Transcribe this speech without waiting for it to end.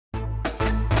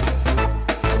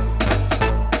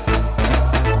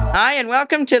Hi, and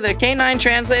welcome to the Canine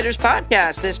Translators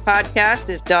Podcast. This podcast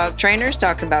is dog trainers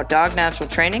talking about dog natural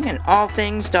training and all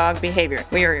things dog behavior.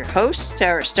 We are your hosts,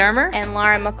 Tara Sturmer and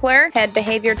Laura McClure, head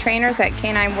behavior trainers at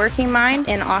Canine Working Mind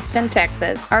in Austin,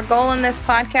 Texas. Our goal in this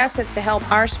podcast is to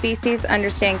help our species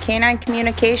understand canine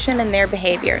communication and their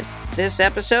behaviors. This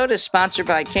episode is sponsored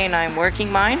by Canine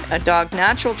Working Mind, a dog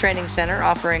natural training center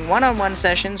offering one-on-one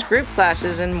sessions, group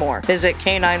classes, and more. Visit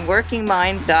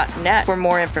canineworkingmind.net for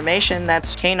more information.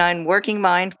 That's Canine Working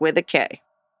Mind with a K.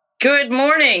 Good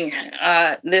morning.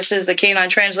 This is the Canine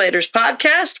Translators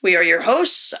Podcast. We are your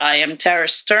hosts. I am Tara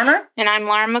Sturmer. And I'm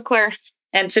Laura McClure.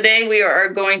 And today we are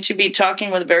going to be talking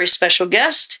with a very special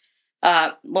guest,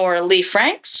 Laura Lee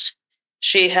Franks.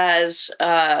 She has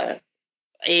a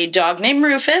dog named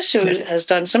Rufus who has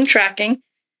done some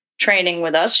training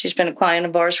with us. She's been a client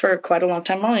of ours for quite a long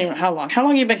time. I don't even know how long. How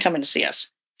long have you been coming to see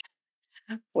us?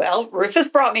 Well, Rufus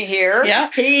brought me here. Yeah.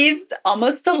 He's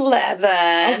almost 11.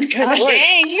 Oh, good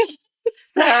dang.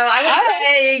 So I would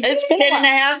say it's been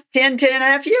 10 and a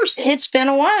half years. It's been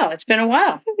a while. There's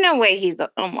no way he's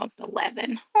almost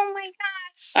 11. Oh my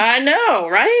gosh. I know,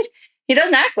 right? He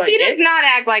doesn't act like He it. does not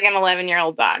act like an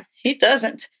 11-year-old dog. He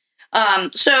doesn't.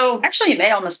 So Actually, he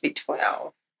may almost be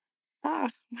 12. Oh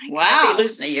my wow. I'll be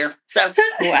losing a year. So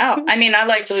Wow. I mean, I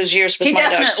like to lose years with He my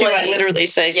dogs too. I definitely- literally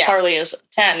say Yeah. Harley is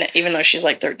 10, even though she's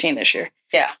like 13 this year.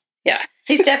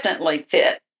 he's definitely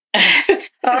fit.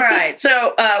 All right.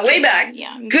 So way back,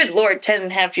 Yeah. good Lord, 10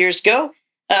 and a half years ago,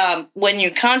 when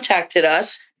you contacted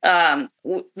us, the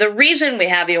reason we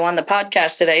have you on the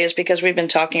podcast today is because we've been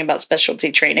talking about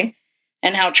specialty training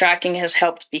and how tracking has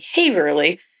helped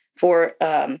behaviorally for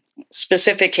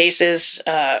specific cases.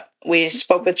 We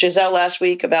spoke with Giselle last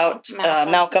week about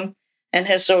Malcolm and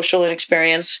his social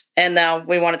experience. And now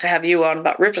we wanted to have you on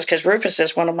about Rufus because Rufus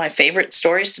is one of my favorite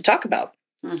stories to talk about.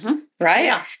 Mm-hmm. Right?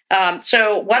 Yeah.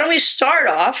 So why don't we start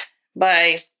off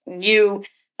by you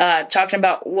talking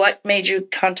about what made you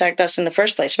contact us in the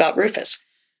first place about Rufus?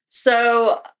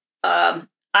 So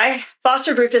I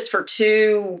fostered Rufus for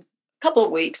couple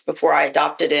of weeks before I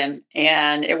adopted him.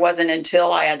 And it wasn't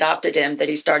until I adopted him that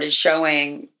he started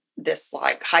showing this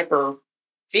like hyper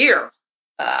fear.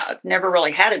 Never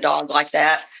really had a dog like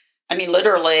that. I mean,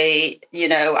 literally,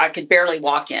 I could barely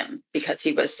walk him because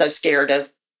he was so scared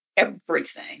of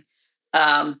everything.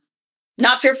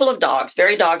 Not fearful of dogs,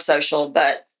 very dog social,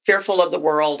 but fearful of the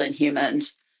world and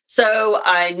humans. So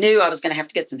I knew I was going to have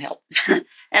to get some help.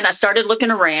 And I started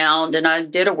looking around and I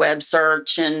did a web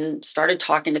search and started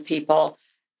talking to people.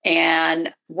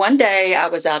 And one day I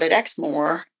was out at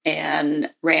Exmoor and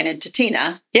ran into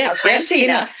Tina. Yes,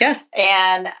 Tina. Yeah.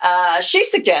 And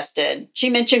she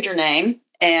mentioned your name.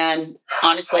 And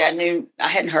honestly, I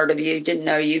hadn't heard of you, didn't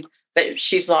know you. But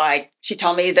she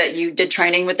told me that you did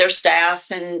training with their staff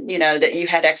and, that you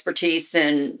had expertise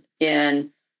in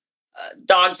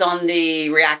dogs on the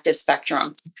reactive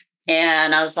spectrum.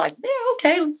 And I was like, yeah,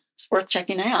 okay, it's worth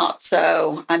checking out.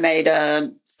 So I made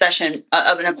a session,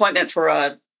 an appointment for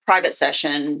a private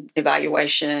session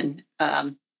evaluation.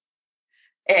 And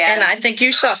I think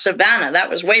you saw Savannah. That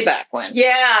was way back when.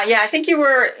 Yeah. I think you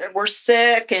were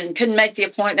sick and couldn't make the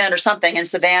appointment or something. And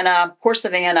poor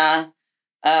Savannah,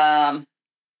 got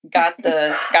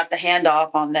the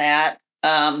handoff on that.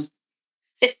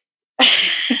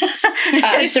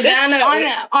 Savannah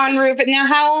on Rufus. Now,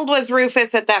 how old was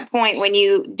Rufus at that point when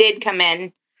you did come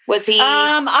in? Was he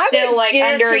still like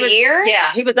under a year?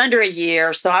 Yeah, he was under a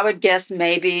year. So I would guess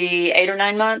maybe 8 or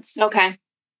 9 months. Okay.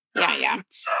 Yeah.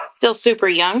 Still super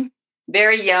young.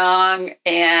 Very young.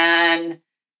 And,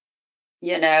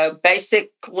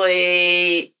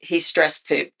 basically he stress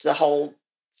pooped the whole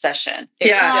session.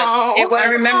 I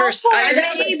remember. It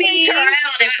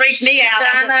freaked me out.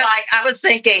 I was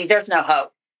thinking, there's no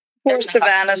hope. Poor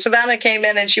Savannah. Savannah came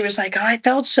in and she was like, I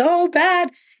felt so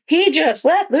bad. He just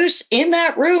let loose in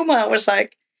that room. I was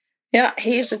like, yeah,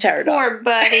 he's a terror dog. Poor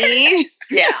buddy.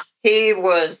 Yeah, he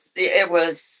was. It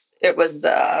was.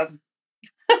 I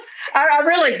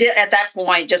really did at that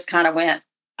point. Just kind of went.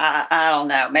 I don't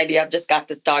know. Maybe I've just got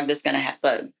this dog that's going to have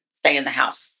to stay in the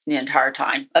house the entire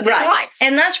time of his life.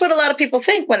 And that's what a lot of people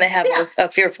think when they have a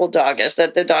fearful dog, is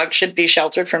that the dog should be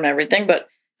sheltered from everything. But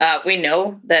we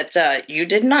know that you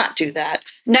did not do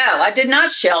that. No, I did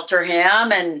not shelter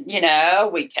him. And,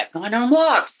 we kept going on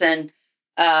walks. And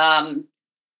I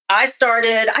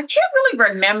can't really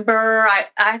remember.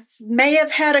 I may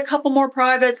have had a couple more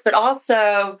privates, but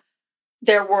also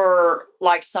there were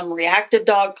like some reactive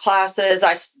dog classes.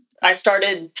 I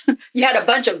started, you had a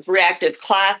bunch of reactive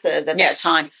classes at that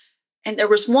time. And there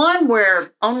was one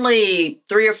where only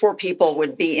 3 or 4 people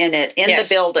would be in it, in the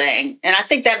building. And I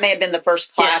think that may have been the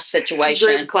first class situation.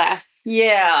 Group class.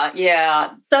 Yeah,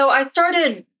 yeah. So I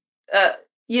started,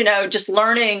 just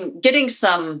learning, getting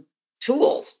some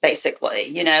tools,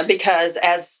 basically, because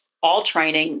as all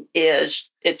training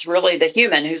is, it's really the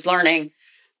human who's learning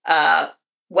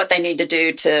what they need to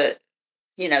do to,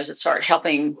 to start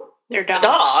helping their dog. The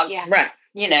dog. Yeah. Right.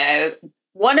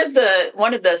 One of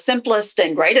the simplest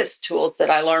and greatest tools that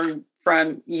I learned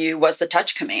from you was the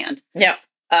touch command. Yeah.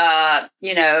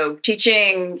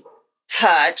 Teaching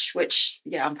touch, which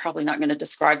I'm probably not going to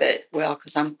describe it well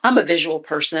because I'm a visual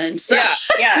person. So.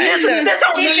 Yeah. So that's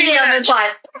all medium is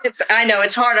like. I know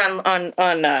it's hard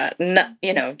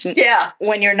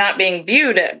when you're not being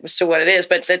viewed as to what it is,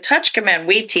 but the touch command,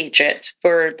 we teach it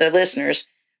for the listeners.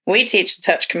 We teach the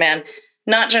touch command.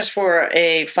 Not just for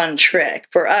a fun trick.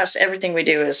 For us, everything we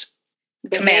do is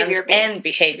commands and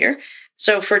behavior.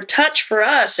 So for touch, for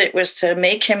us, it was to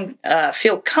make him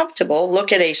feel comfortable,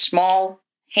 look at a small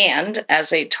hand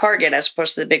as a target as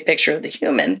opposed to the big picture of the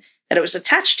human that it was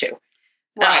attached to.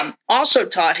 Right. Also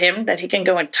taught him that he can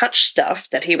go and touch stuff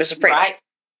that he was afraid of.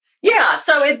 Yeah,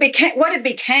 so it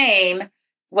became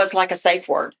was like a safe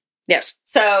word. Yes.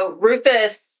 So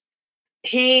Rufus,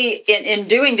 he, in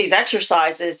doing these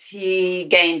exercises, he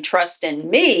gained trust in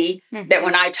me that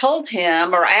when I told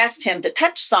him or asked him to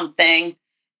touch something,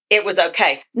 it was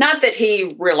okay. Not that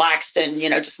he relaxed and,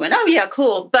 just went, oh, yeah,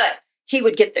 cool. But he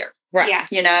would get there. Right.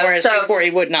 Yeah. Whereas before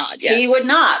he would not. Yes. He would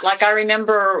not. Like, I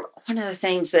remember one of the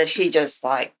things that he just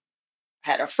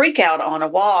had a freak out on a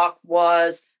walk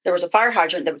was there was a fire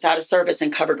hydrant that was out of service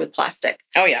and covered with plastic.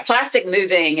 Oh, yeah. Plastic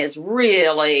moving is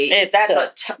really,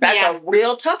 that's a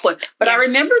real tough one. But I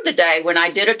remember the day when I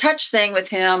did a touch thing with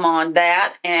him on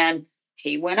that and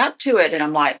he went up to it and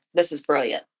I'm like, this is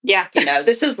brilliant. Yeah.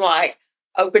 This is like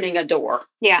opening a door.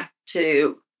 Yeah.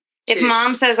 If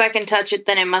mom says I can touch it,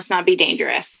 then it must not be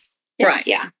dangerous. Right.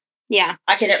 Yeah. Yeah.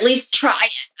 I can at least try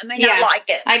it. I may not like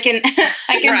it. I can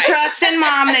trust in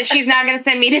mom that she's not going to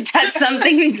send me to touch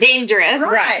something dangerous.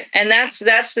 Right. And that's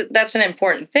an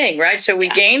important thing, right? So we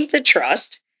gained the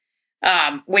trust.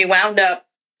 We wound up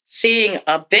seeing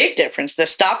a big difference. The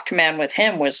stop command with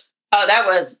him was, that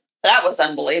was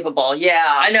unbelievable.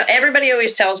 Yeah. I know everybody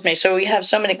always tells me, so we have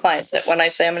so many clients that when I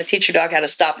say I'm going to teach your dog how to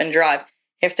stop and drive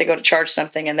if they go to charge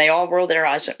something and they all roll their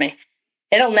eyes at me.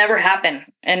 It'll never happen.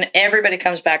 And everybody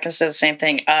comes back and says the same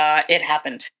thing. It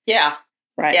happened. Yeah.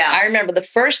 Right. Yeah. I remember the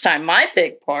first time, my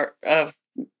big part of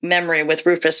memory with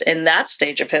Rufus in that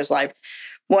stage of his life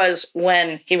was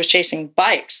when he was chasing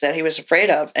bikes that he was afraid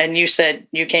of. And you said,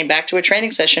 you came back to a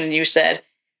training session and you said,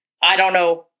 I don't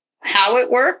know how it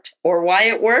worked or why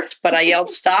it worked, but I yelled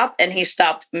stop and he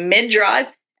stopped mid-drive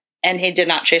and he did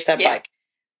not chase that bike.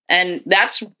 And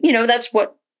that's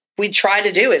what we try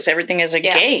to do is everything is a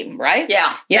game, right?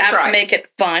 Yeah. You have to make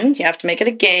it fun. You have to make it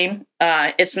a game.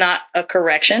 It's not a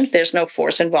correction. There's no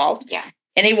force involved. Yeah.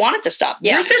 And he wanted to stop.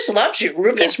 Yeah. Rufus loves you.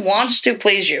 Rufus wants to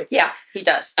please you. Yeah, he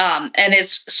does. And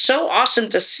it's so awesome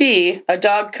to see a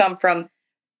dog come from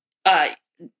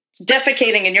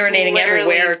defecating and urinating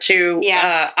everywhere to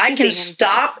I can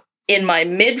stop in my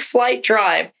mid-flight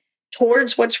drive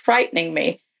towards what's frightening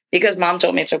me because mom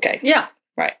told me it's okay. Yeah.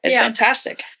 Right. It's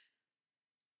fantastic.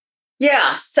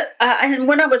 Yeah. So, and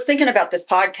when I was thinking about this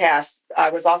podcast, I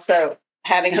was also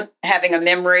having a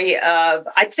memory of,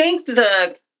 I think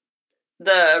the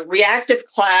reactive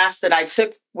class that I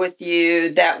took with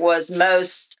you that was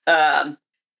most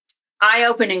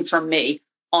eye-opening for me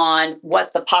on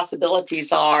what the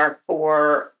possibilities are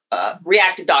for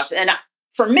reactive dogs. And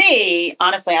for me,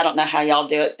 honestly, I don't know how y'all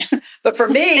do it, but for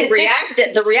me,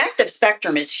 the reactive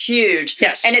spectrum is huge.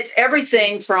 Yes. And it's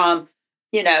everything from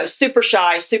super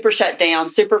shy, super shut down,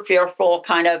 super fearful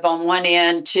kind of on one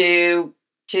end to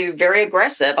very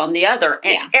aggressive on the other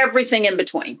and everything in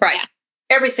between. Right. Yeah.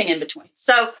 Everything in between.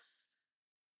 So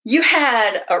you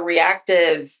had a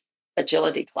reactive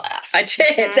agility class. I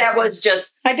did. That was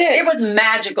it was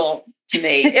magical to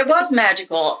me. It was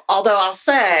magical. Although I'll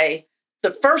say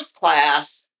the first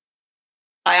class,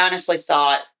 I honestly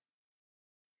thought,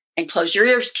 and close your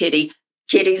ears, kitties.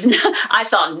 I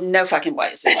thought, no fucking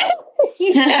ways.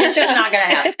 It's just not going to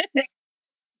happen.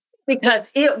 Because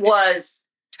it was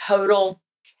total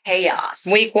chaos.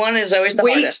 Week one is always the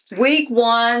hardest. Week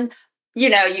one,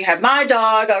 you have my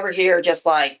dog over here just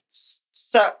like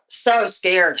so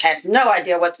scared, has no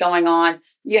idea what's going on.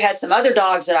 You had some other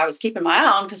dogs that I was keeping my eye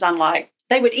on because I'm like,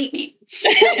 they would eat me.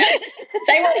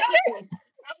 They would eat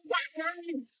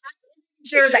me.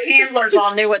 Sure, the handlers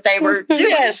all knew what they were doing.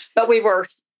 Yes. But we were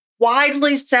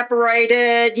widely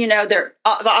separated. There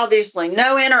obviously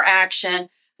no interaction,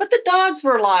 but the dogs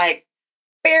were like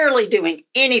barely doing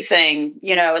anything,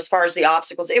 as far as the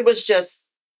obstacles. It was just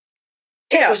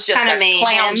Kinda a mayhem.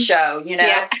 clown show,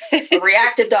 Yeah. a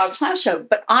reactive dog clown show.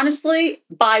 But honestly,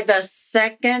 by the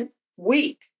second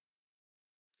week,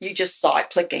 you just saw it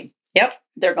clicking. Yep.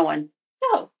 They're going,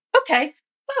 oh, okay.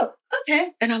 Oh,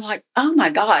 okay. And I'm like, oh my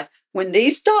God, when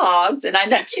these dogs, and I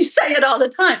know you say it all the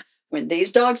time, when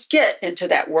these dogs get into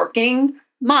that working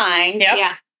mind, Yep.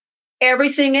 Yeah.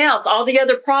 everything else, all the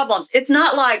other problems, it's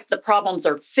not like the problems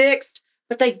are fixed,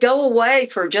 but they go away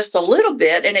for just a little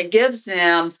bit, and it gives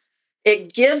them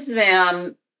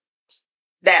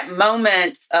that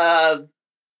moment of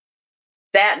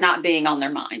that not being on their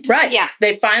mind. Right. Yeah.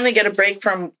 They finally get a break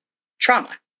from trauma.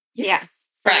 Yes.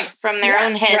 Right. From their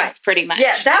own Yes, heads, right. pretty much.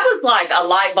 Yeah, that was like a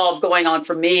light bulb going on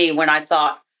for me when I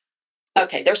thought,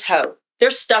 okay, there's hope.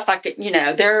 There's stuff I could,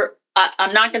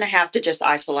 I'm not going to have to just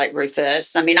isolate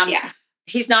Rufus. I mean,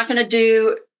 he's not going to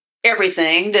do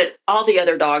everything that all the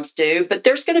other dogs do, but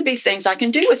there's going to be things I can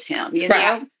do with him,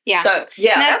 Right. Yeah. So,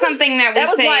 yeah. And that's something that we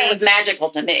was say why it was magical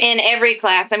to me. in every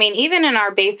class. I mean, even in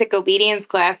our basic obedience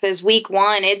classes, week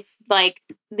 1, it's like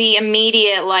the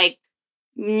immediate, like,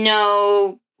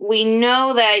 no, we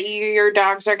know that your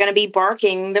dogs are going to be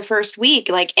barking the first week.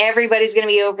 Like, everybody's going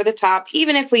to be over the top,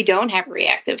 even if we don't have a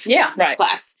reactive Right.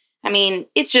 class. I mean,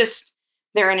 it's just,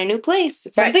 they're in a new place.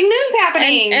 It's Right. something new's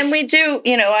happening. And we do,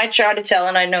 I try to tell,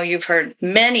 and I know you've heard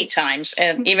many times,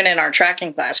 and even in our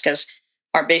tracking class, because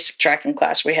our basic tracking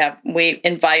class, we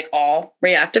invite all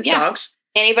reactive Yeah. dogs.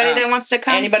 Anybody that wants to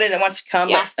come. Anybody that wants to come.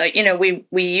 Yeah. But,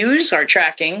 we use our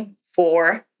tracking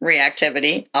for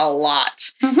reactivity a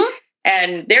lot. Mhm.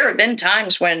 And there have been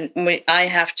times when I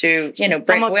have to,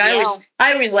 bring. Almost yell.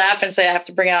 I always laugh and say I have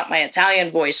to bring out my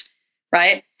Italian voice,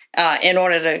 right, in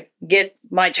order to get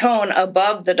my tone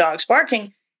above the dog's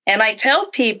barking. And I tell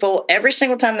people every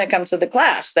single time they come to the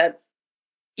class that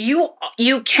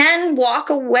you can walk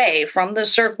away from the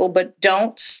circle, but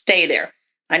don't stay there.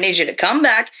 I need you to come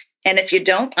back, and if you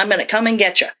don't, I'm going to come and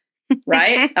get you.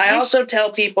 Right? I also tell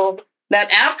people that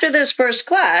after this first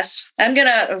class, I'm going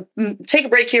to take a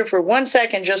break here for 1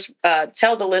 second, just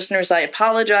tell the listeners I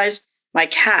apologize. My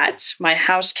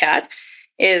house cat,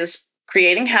 is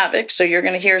creating havoc, so you're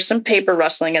going to hear some paper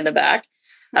rustling in the back.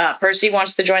 Percy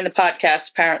wants to join the podcast,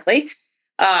 apparently.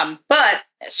 But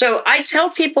so I tell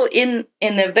people in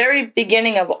the very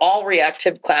beginning of all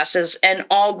reactive classes and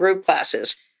all group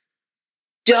classes,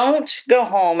 don't go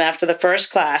home after the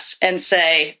first class and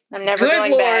say, I'm never good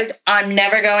going Lord, back. I'm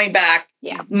never going back.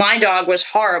 Yeah. My dog was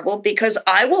horrible, because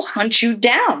I will hunt you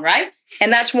down, right?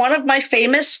 And that's one of my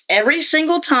famous, every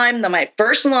single time, my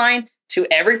first line to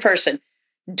every person.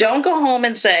 Don't go home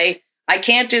and say, I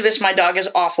can't do this. My dog is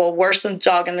awful, worse than the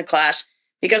dog in the class,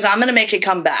 because I'm going to make you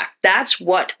come back. That's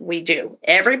what we do.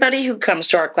 Everybody who comes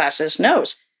to our classes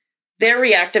knows they're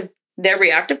reactive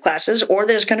classes, or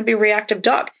there's going to be a reactive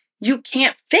dog. You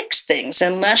can't fix things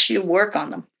unless you work on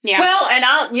them. Yeah. Well, and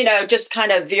I'll, just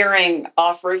kind of veering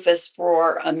off Rufus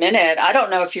for a minute. I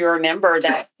don't know if you remember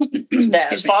that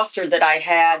Excuse me. foster that I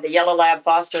had, the yellow lab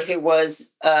foster, who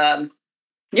was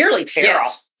nearly feral.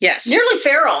 Yes. Nearly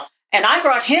feral. And I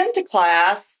brought him to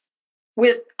class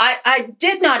with, I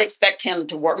did not expect him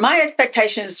to work. My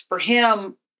expectations for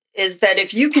him is that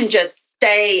if you can just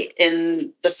stay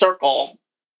in the circle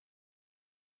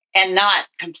and not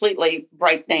completely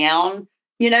break down,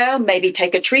 maybe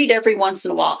take a treat every once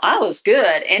in a while, I was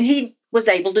good. And he was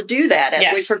able to do that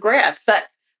as we progressed. But,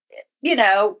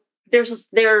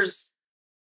 there's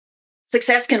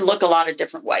success can look a lot of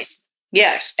different ways.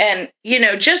 Yes. And,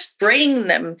 just bringing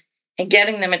them and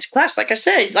getting them into class. Like I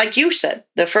said, like you said,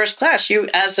 the first class, you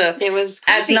it was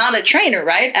as crazy. not a trainer,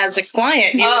 right? As a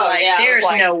client, you were like, there's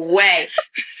no way.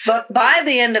 But by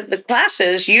the end of the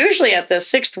classes, usually at the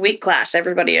 6th week class,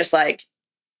 everybody is like,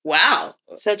 wow.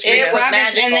 such It great was progress.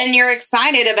 magical. And then you're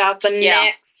excited about the Yeah.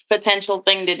 next potential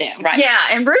thing to do. Right. Yeah.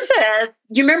 And Rufus,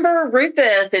 you remember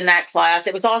Rufus in that class?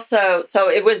 It was also,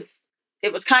 it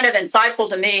was kind of insightful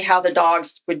to me how the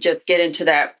dogs would just get into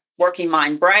that working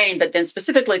mind brain. But then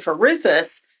specifically for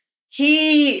Rufus,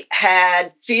 he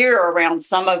had fear around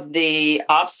some of the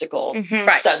obstacles. Mhm.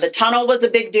 Right. So the tunnel was a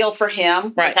big deal for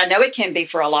him. Right. Which I know it can be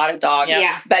for a lot of dogs.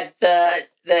 Yeah. But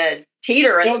the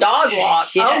teeter and the dog walk,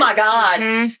 oh my Yes. God.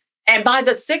 Mhm. And by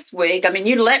the 6th week, I mean,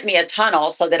 you lent me a tunnel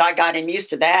so that I got him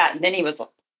used to that. And then he was like,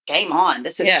 game on.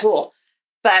 This is Yes. cool.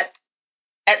 But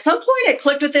at some point, it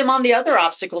clicked with him on the other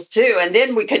obstacles too. And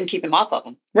then we couldn't keep him off of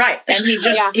them. Right. And he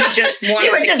just wanted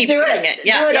would to just keep do doing it. it.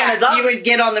 Yeah. Do it on his own. You would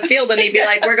get on the field and he'd be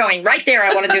like, we're going right there.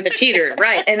 I want to do the teeter.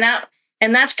 Right. And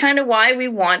And that's kind of why we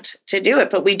want to do it,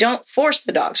 but we don't force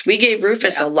the dogs. We gave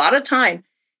Rufus a lot of time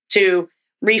to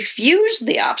refuse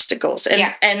the obstacles.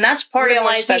 And that's part of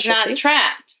our specialty. He's not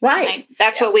trapped. Right.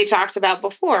 That's what we talked about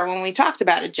before when we talked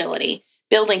about agility,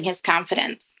 building his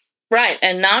confidence. Right.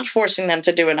 And not forcing them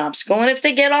to do an obstacle. And if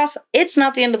they get off, it's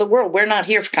not the end of the world. We're not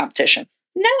here for competition.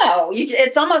 No,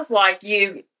 it's almost like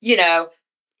you know,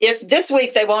 if this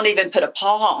week they won't even put a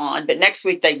paw on, but next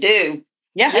week they do.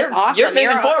 Yeah, that's awesome. You're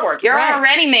moving forward. You're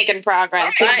already making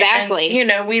progress. Right. Exactly. And, you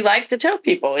know, we like to tell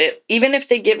people, even if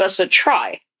they give us a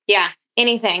try. Yeah,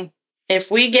 anything. If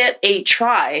we get a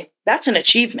try, that's an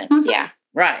achievement. Mm-hmm. Yeah.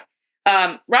 Right.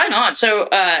 Right on. So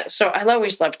I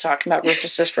always love talking about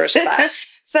Rufus's first class.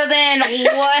 So then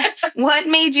what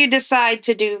made you decide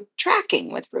to do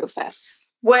tracking with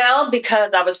Rufus? Well,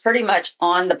 because I was pretty much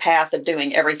on the path of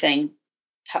doing everything.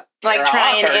 Like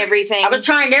trying everything. I was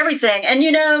trying everything. And,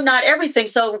 you know, not everything.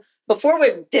 So before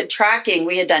we did tracking,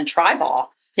 we had done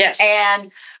tri-ball. Yes.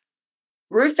 And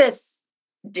Rufus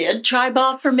did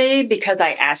tri-ball for me because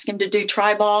I asked him to do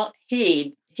tri-ball.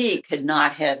 He could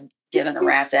not have given a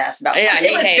rat's ass about it.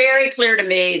 It was very clear to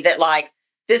me that, like,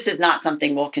 this is not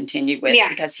something we'll continue with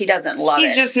because he doesn't love it.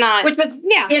 He's just not. Which was,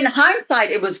 in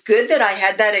hindsight, it was good that I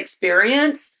had that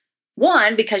experience.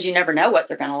 One, because you never know what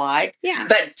they're going to like. Yeah.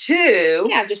 But two,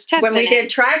 just testing when we did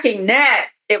tracking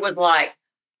next, it was like,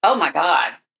 oh my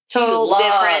God. Total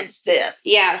difference. This.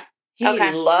 Yeah. He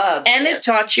loves And this.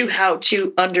 it taught you how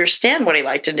to understand what he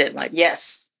liked and didn't like.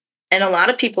 Yes. And a lot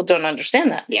of people don't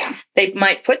understand that. Yeah. They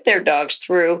might put their dogs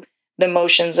through the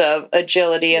motions of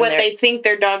agility and what they think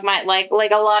their dog might like.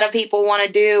 Like, a lot of people want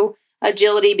to do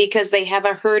agility because they have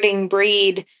a herding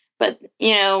breed, but,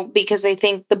 you know, because they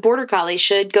think the border collie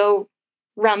should go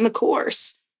run the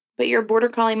course. But your border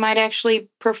collie might actually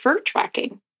prefer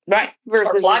tracking. Right.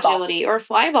 Versus agility or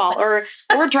fly ball or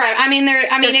drive. I mean, it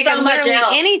can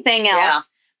literally anything else. Yeah.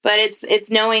 But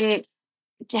it's knowing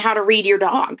how to read your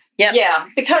dog. Yep. Yeah.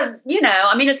 Because, you know,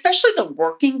 I mean, especially the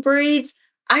working breeds,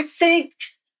 I think,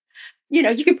 you know,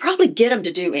 you could probably get them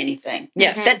to do anything.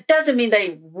 Yes. That doesn't mean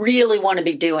they really want to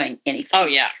be doing anything. Oh,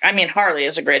 yeah. I mean, Harley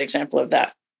is a great example of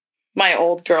that. My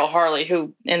old girl, Harley,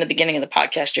 who in the beginning of the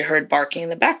podcast, you heard barking in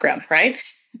the background, right?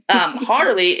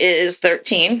 Harley is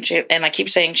 13, and I keep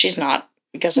saying she's not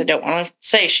because I don't want to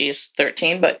say she's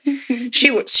 13, but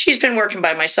she's been working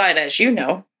by my side, as you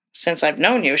know, since I've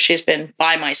known you. She's been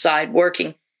by my side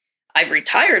working. I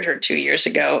retired her 2 years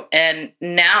ago, and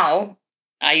now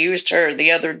I used her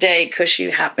the other day because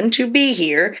she happened to be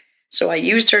here. So I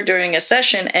used her during a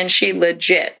session, and she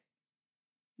legit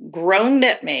groaned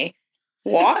at me,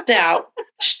 walked out,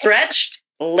 stretched,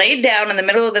 laid down in the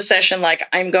middle of the session like,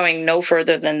 I'm going no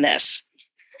further than this.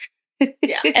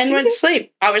 Yeah. And went to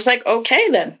sleep. I was like, okay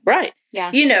then, right.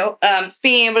 Yeah. You know, it's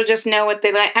being able to just know what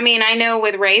they like. I mean, I know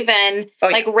with Raven,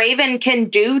 Raven can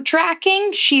do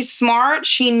tracking. She's smart.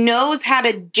 She knows how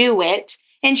to do it.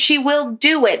 And she will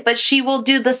do it, but she will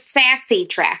do the sassy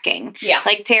tracking. Yeah.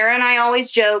 Like Tara and I always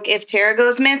joke, if Tara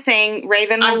goes missing,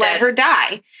 Raven will let her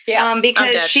die. Yeah.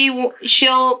 Because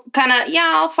she'll kind of,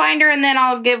 I'll find her, and then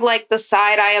I'll give like the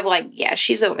side eye of like, yeah,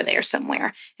 she's over there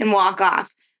somewhere, and walk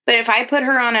off. But if I put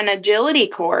her on an agility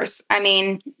course, I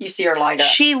mean, you see her light up.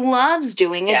 She loves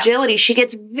doing agility. She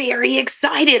gets very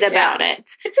excited about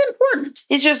it. It's important.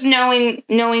 It's just knowing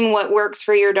what works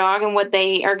for your dog and what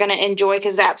they are going to enjoy,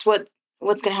 because that's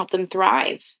what's going to help them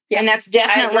thrive. Yeah. And that's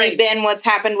definitely been what's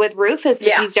happened with Rufus.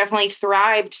 Yeah. He's definitely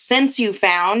thrived since you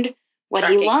found what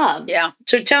he loves. Yeah.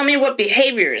 So tell me what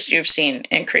behaviors you've seen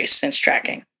increase since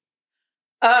tracking.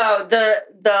 Oh, the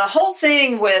whole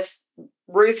thing with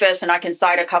Rufus, and I can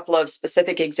cite a couple of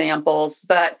specific examples,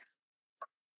 but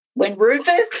when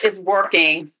Rufus is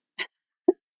working,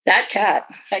 that cat,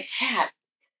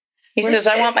 he says,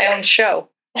 I want my own show.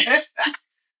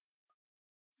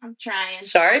 I'm trying.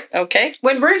 Sorry. Okay.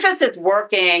 When Rufus is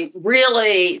working,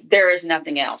 really, there is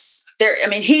nothing else.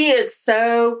 He is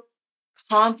so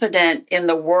confident in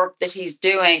the work that he's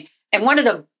doing. And one of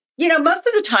the, most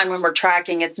of the time when we're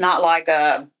tracking, it's not like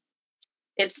a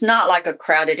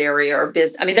crowded area or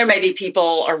business. I mean, there may be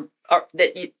people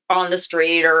that are on the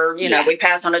street or, we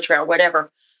pass on a trail,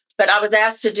 whatever. But I was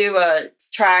asked to do a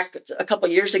track a couple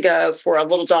of years ago for a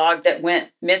little dog that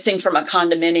went missing from a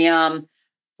condominium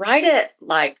right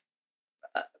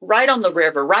on the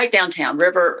river, right downtown,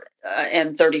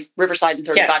 and Riverside and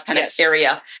 35 kind of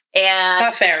area. And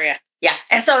tough area. Yeah.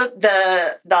 And so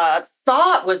the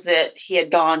thought was that he had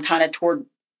gone kind of toward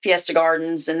Fiesta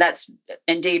Gardens, and that's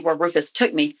indeed where Rufus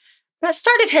took me. But I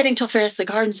started heading to Fiesta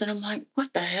Gardens, and I'm like,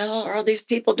 what the hell are all these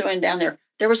people doing down there?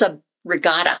 There was a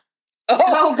regatta.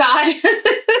 Oh God.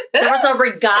 there was a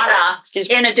regatta Excuse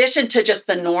me. in addition to just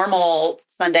the normal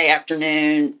Sunday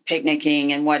afternoon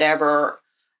picnicking and whatever.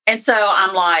 And so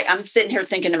I'm sitting here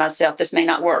thinking to myself, this may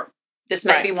not work. This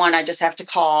may Right. be one I just have to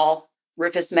call.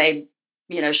 Rufus may,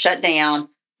 shut down.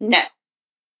 No.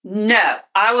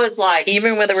 I was like,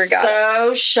 Even with a regatta.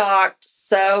 so shocked,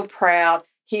 so proud.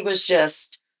 He was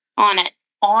just On it.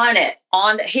 on it.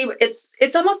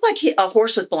 It's almost like a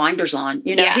horse with blinders on.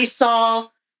 Yeah. He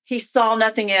saw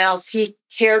nothing else. He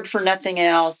cared for nothing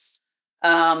else.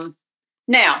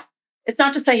 Now, it's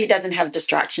not to say he doesn't have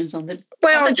distractions on the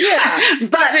Well, on the yeah.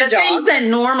 but He's a the things dog. that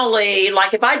normally,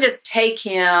 like if I just take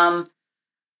him,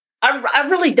 I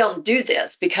really don't do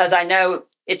this because I know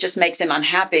it just makes him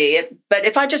unhappy. But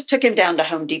if I just took him down to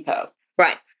Home Depot,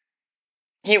 Right.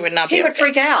 He would not be he would okay.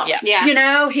 freak out. Yeah.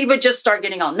 Yeah. He would just start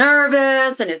getting all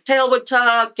nervous and his tail would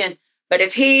tuck. But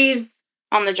if he's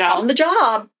On the job. on the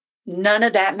job, none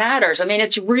of that matters. I mean,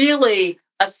 it's really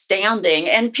astounding.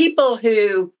 And people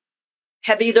who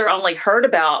have either only heard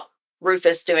about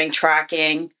Rufus doing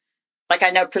tracking, like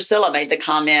I know Priscilla made the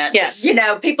comment. Yes.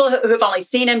 People who have only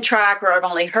seen him track or have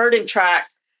only heard him track,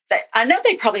 I know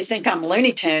they probably think I'm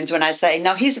Looney Tunes when I say,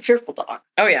 no, he's a fearful dog.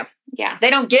 Oh, yeah. Yeah. They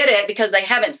don't get it because they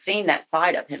haven't seen that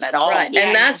side of him at all. Right. Yeah,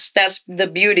 And yeah. that's the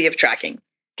beauty of tracking,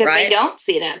 Because Right. they don't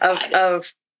see that side.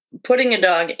 of putting a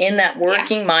dog in that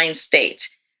working mind state.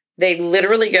 They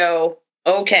literally go,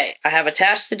 okay, I have a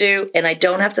task to do and I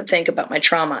don't have to think about my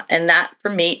trauma. And that for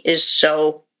me is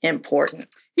so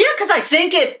important. Yeah, because I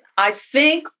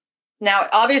think now,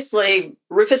 obviously,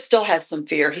 Rufus still has some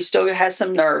fear. He still has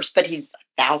some nerves, but he's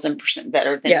 1,000%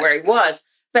 better than Yes. where he was.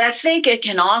 But I think it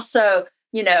can also,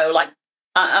 like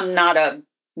I'm not a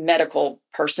medical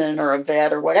person or a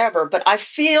vet or whatever, but I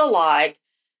feel like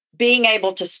being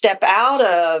able to step out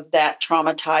of that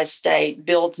traumatized state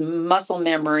builds muscle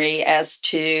memory as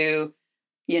to,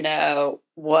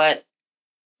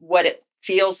 what it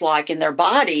feels like in their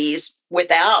bodies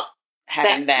without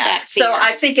having that. So fear.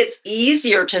 I think it's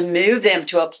easier to move them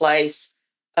to a place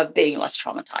of being less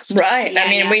traumatized. Right. Yeah, I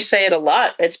mean, yeah. we say it a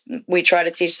lot. We try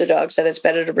to teach the dogs that it's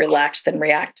better to relax than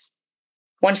react.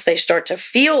 Once they start to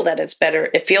feel that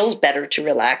it feels better to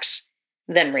relax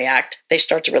than react, they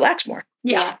start to relax more.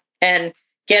 Yeah. And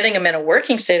getting them in a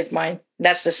working state of mind,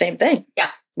 that's the same thing.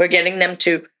 Yeah. We're getting them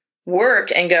to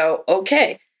work and go,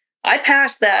 okay, I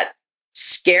passed that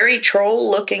scary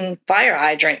troll looking fire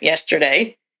hydrant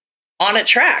yesterday on a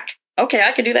track. Okay,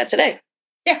 I could do that today.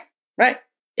 Yeah. Right.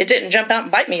 It didn't jump out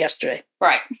and bite me yesterday.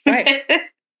 Right. Right.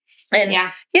 And,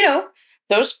 Yeah.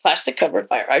 those plastic covered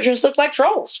fire hydrants look like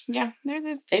trolls. Yeah. There's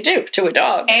this. They do to a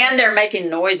dog. And they're making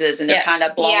noises and they're Yes. kind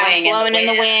of blowing, blowing in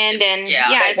the wind. And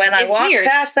Yeah. yeah, But when I it's walked weird.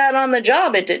 past that on the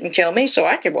job, it didn't kill me, so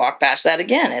I could walk past that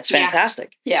again. It's Yeah.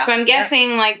 fantastic. Yeah. So I'm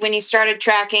guessing like when you started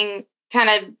tracking, kind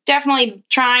of definitely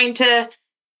trying to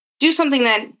do something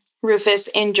that Rufus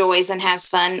enjoys and has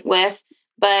fun with.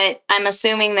 But I'm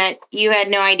assuming that you had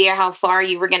no idea how far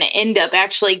you were going to end up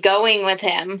actually going with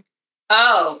him.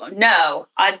 Oh, no.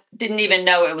 I didn't even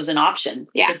know it was an option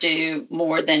Yeah. to do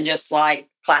more than just like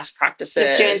class practices.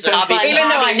 Just doing some Obviously, fun even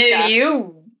though I hobby knew stuff.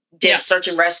 you did Yeah. search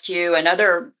and rescue and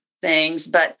other things,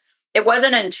 but it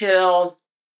wasn't until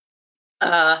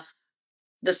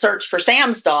the search for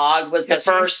Sam's dog was the Yes.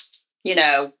 first,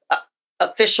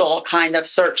 official kind of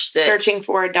search that Searching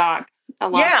for a dog. A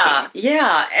lost yeah, dog.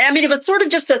 yeah. I mean, it was sort of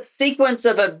just a sequence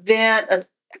of event, a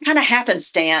kind of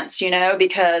happenstance,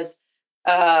 because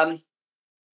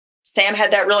Sam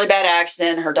had that really bad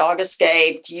accident. Her dog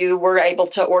escaped. You were able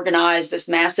to organize this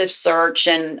massive search,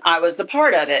 and I was a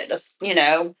part of it.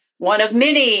 One of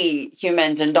many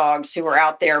humans and dogs who were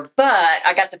out there. But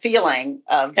I got the feeling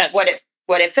of Yes. what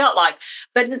it felt like.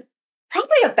 But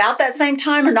probably about that same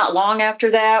time, or not long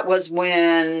after that, was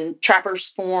when Trappers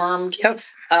formed. Yep.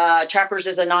 Trappers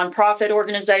is a nonprofit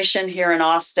organization here in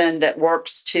Austin that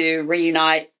works to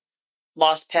reunite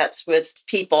lost pets with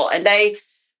people. And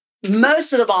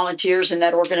most of the volunteers in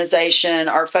that organization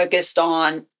are focused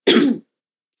on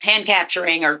hand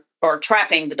capturing or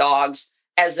trapping the dogs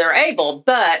as they're able.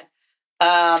 But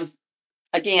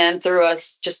again, through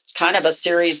just kind of a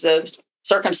series of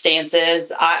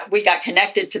circumstances, we got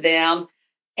connected to them.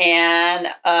 And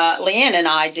Leanne and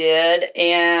I did.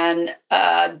 And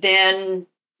then,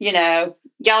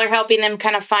 Y'all are helping them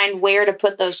kind of find where to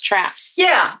put those traps.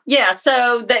 Yeah.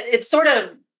 So that it's sort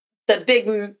of the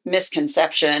big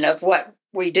misconception of what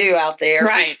we do out there.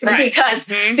 Right. Because,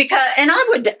 Mhm. and I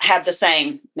would have the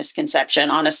same misconception,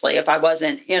 honestly, if I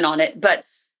wasn't in on it. But,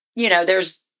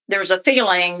 there's a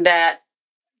feeling that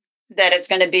it's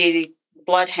going to be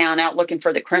bloodhound out looking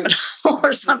for the criminal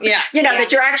or something. Yeah.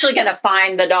 That you're actually going to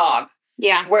find the dog.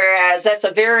 Yeah. Whereas that's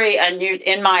a very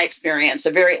in my experience,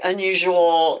 a very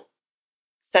unusual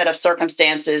set of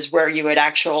circumstances where you would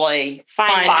actually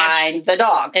find the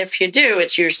dog. If you do,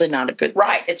 it's usually not a good thing.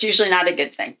 Right. It's usually not a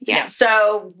good thing. Yeah.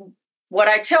 So what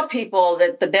I tell people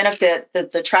that the benefit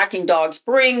that the tracking dogs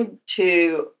bring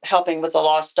to helping with a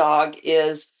lost dog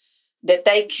is that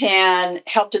they can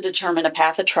help to determine a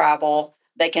path of travel.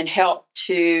 They can help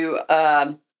to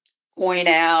point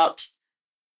out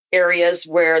areas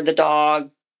where the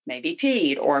dog maybe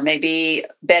peed or maybe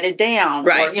bedded down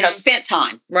or, spent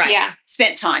time. Right. Yeah.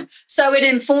 Spent time. So it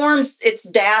informs, it's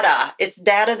data. It's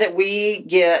data that we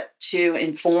get to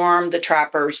inform the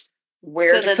trappers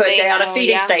where to put down a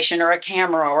feeding station or a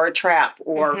camera or a trap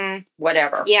or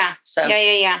whatever. Yeah. So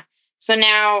Yeah. So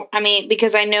now, I mean,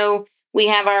 because I know we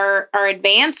have our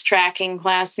advanced tracking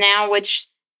class now, which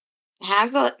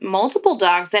has multiple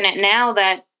dogs in it now,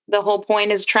 that the whole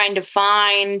point is trying to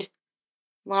find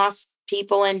lost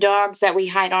people and dogs that we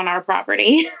hide on our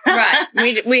property.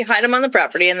 Right. We hide them on the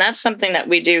property, and that's something that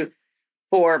we do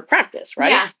for practice,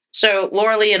 right? Yeah. So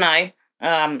Laura Lee and I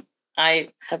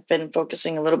have been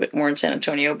focusing a little bit more in San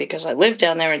Antonio because I live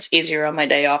down there. It's easier on my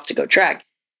day off to go track.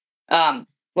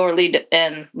 Laura Lee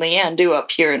and Leanne do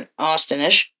up here in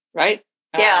Austin-ish, right?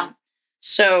 Yeah.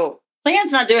 So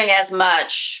Leanne's not doing as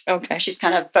much. Okay. She's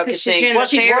kind of focusing.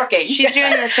 She's working. She's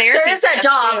doing the therapy. There is that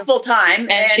job full time,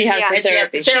 and she has the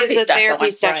therapy. She has the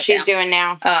therapy stuff right she's doing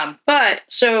now. But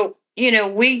so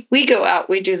we go out,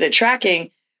 we do the tracking.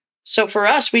 So for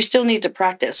us, we still need to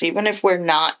practice, even if we're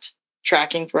not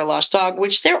tracking for a lost dog,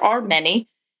 which there are many.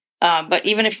 But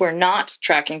even if we're not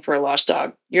tracking for a lost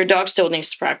dog, your dog still needs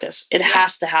to practice. It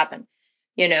has to happen.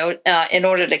 In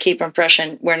order to keep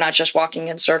impression, we're not just walking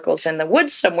in circles in the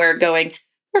woods somewhere going,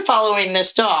 we're following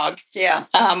this dog. Yeah.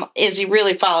 Is he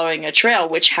really following a trail,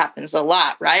 which happens a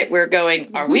lot, right? We're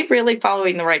going, are we really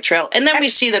following the right trail? And then we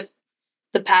see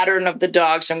the pattern of the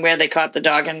dogs and where they caught the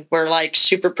dog. And we're like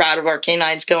super proud of our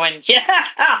canines going,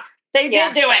 yeah, they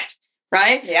did do it.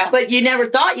 Right? Yeah. But you never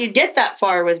thought you'd get that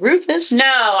far with Rufus. No,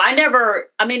 I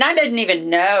didn't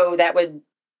even know that would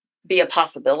be a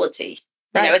possibility.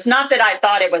 Right. It's not that I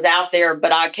thought it was out there,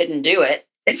 but I couldn't do it.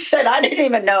 It's that I didn't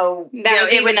even know that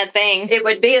was even a thing. It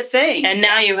would be a thing. And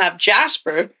now you have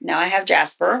Jasper. Now I have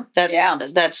Jasper.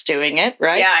 That's doing it,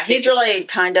 right? Yeah, he's really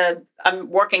I'm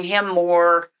working him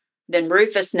more than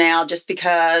Rufus now just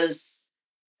because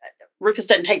Rufus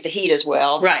doesn't take the heat as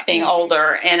well, right? Being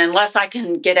older. And unless I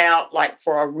can get out like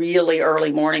for a really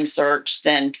early morning search,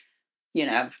 then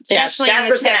Jasper's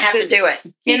going to have to do it.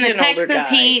 He's in the Texas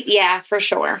heat, yeah, for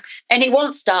sure. And he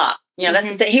won't stop. That's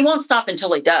the thing. He won't stop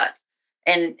until he does.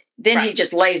 And then he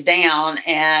just lays down.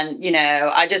 And,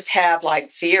 I just have like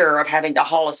fear of having to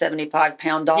haul a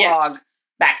 75-pound dog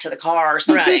back to the car or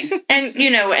something. Right. And,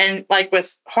 and like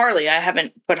with Harley, I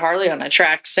haven't put Harley on a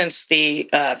track since the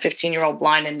 15-year-old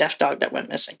blind and deaf dog that went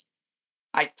missing.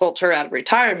 I pulled her out of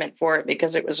retirement for it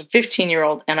because it was a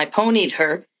 15-year-old and I ponied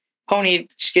her.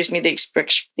 Excuse me, the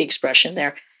expression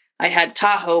there. I had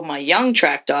Tahoe, my young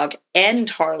track dog, and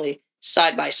Harley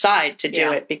side by side to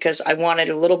do it because I wanted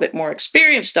a little bit more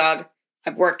experienced dog.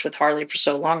 I've worked with Harley for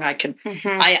so long.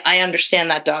 I understand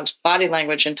that dog's body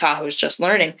language, and Tahoe's just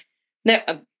learning.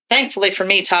 Thankfully for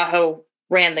me, Tahoe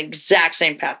ran the exact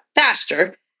same path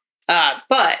faster,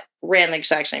 but ran the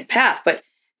exact same path. But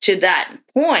to that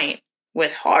point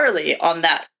with Harley on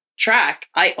that track,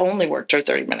 I only worked her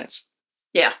 30 minutes.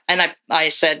 Yeah. And I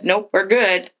said, nope, we're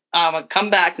good. I'm going to come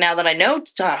back now that I know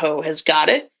Tahoe has got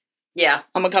it. Yeah.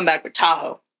 I'm going to come back with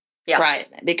Tahoe. Yeah. Right.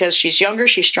 Because she's younger,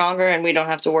 she's stronger, and we don't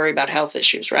have to worry about health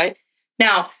issues, right?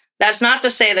 Now, that's not to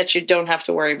say that you don't have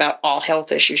to worry about all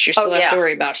health issues. You still have to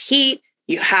worry about heat.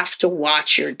 You have to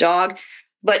watch your dog.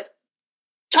 But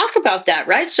talk about that,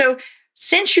 right? So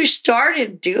since you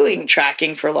started doing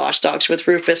tracking for lost dogs with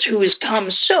Rufus, who has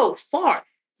come so far,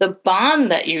 the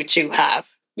bond that you two have.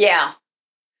 Yeah.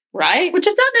 Right? Which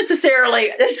is not necessarily,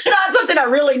 it's not something I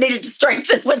really needed to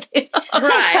strengthen with him.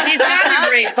 Right. He's got a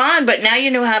great bond, but now you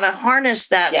know how to harness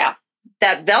that,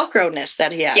 that Velcro-ness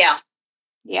that he has. Yeah.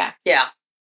 Yeah. Yeah.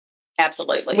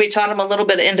 Absolutely. We taught him a little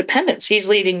bit of independence. He's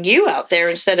leading you out there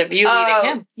instead of you leading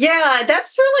him. Yeah,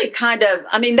 that's really kind of,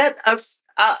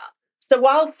 so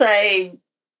I'll say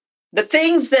the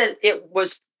things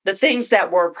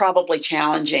that were probably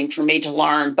challenging for me to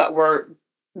learn, but were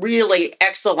really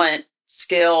excellent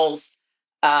skills,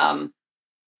 even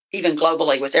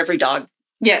globally with every dog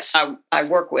I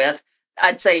work with.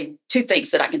 I'd say two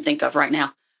things that I can think of right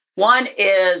now. One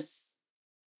is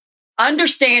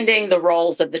understanding the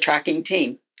roles of the tracking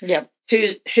team. Yep.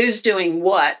 Who's doing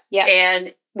what. Yeah.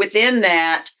 And within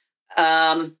that,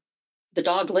 the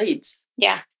dog leads.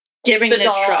 Yeah. Giving the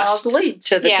trust lead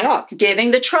to the dog.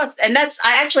 Giving the trust. And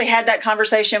I actually had that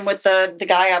conversation with the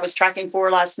guy I was tracking for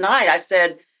last night. I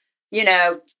said,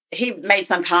 he made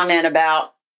some comment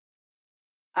about,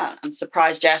 I'm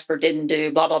surprised Jasper didn't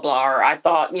do blah, blah, blah. Or I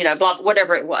thought, blah,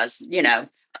 whatever it was,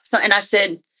 So, and I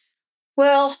said,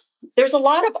 well, there's a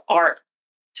lot of art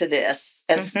to this,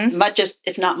 as much as,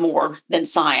 if not more than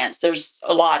science. There's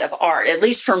a lot of art, at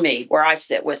least for me, where I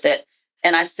sit with it.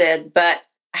 And I said, but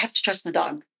I have to trust my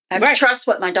dog. I have to trust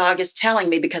what my dog is telling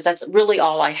me, because that's really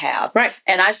all I have. Right.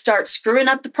 And I start screwing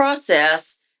up the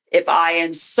process if I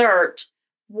insert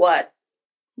what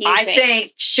I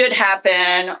think should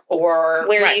happen, or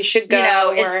where you should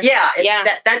go.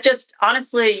 That just,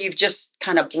 honestly, you've just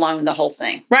kind of blown the whole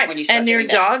thing. Right. When you start and your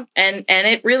dog, and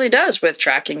it really does with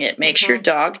tracking. It makes your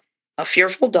dog, a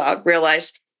fearful dog,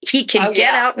 realize he can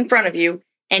get out in front of you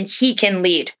and he can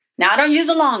lead. Now, I don't use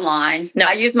a long line. No.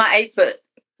 I use my 8-foot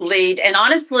lead. And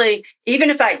honestly, even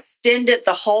if I extend it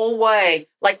the whole way,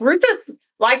 like Rufus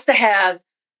likes to have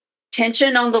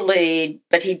tension on the lead,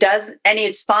 but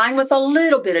it's fine with a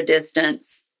little bit of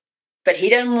distance, but he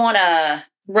doesn't want to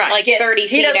get 30 feet.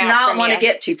 He does not want to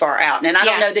get too far out. And I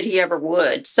don't know that he ever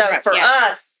would. So for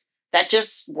us, that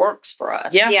just works for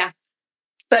us. Yeah.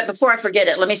 But before I forget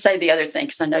it, let me say the other thing,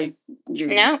 because I know you're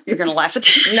going to laugh at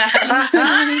this. The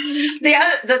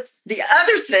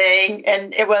other thing,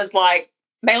 and it was like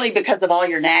mainly because of all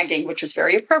your nagging, which was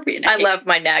very appropriate. I love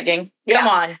my nagging. Come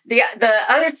on. The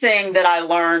other thing that I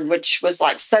learned, which was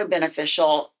like so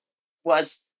beneficial,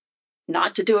 was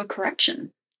not to do a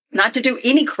correction, not to do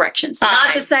any corrections,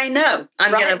 not to say no.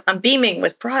 I'm beaming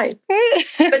with pride. But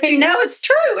it's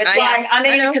true.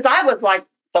 It's because I was like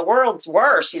the world's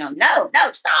worst. No,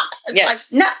 stop.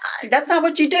 It's like, no, that's not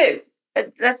what you do.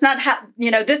 That's not how.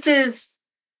 This is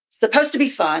supposed to be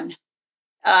fun.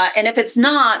 And if it's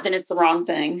not, then it's the wrong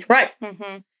thing. Right.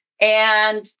 Mm-hmm.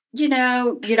 And, you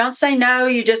don't say no,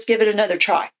 you just give it another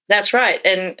try. That's right.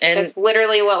 And it's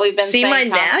literally what we've been saying. See, my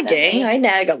nagging, I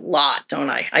nag a lot, don't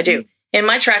I? I do. In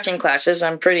my tracking classes,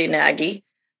 I'm pretty naggy.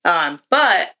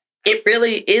 But it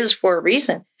really is for a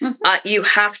reason. Mm-hmm. You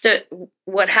have to,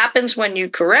 what happens when you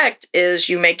correct is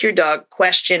you make your dog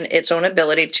question its own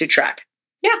ability to track.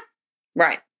 Yeah.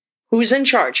 Right. Who's in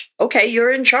charge? Okay,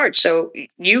 you're in charge. So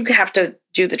you have to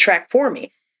do the track for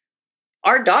me.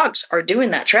 Our dogs are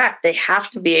doing that track. They have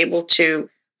to be able to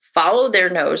follow their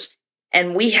nose,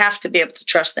 and we have to be able to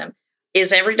trust them.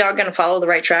 Is every dog going to follow the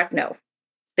right track? No.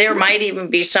 There might even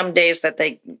be some days that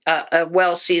a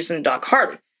well-seasoned dog,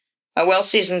 hardly, a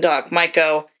well-seasoned dog might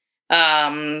go,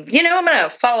 I'm going to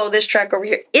follow this track over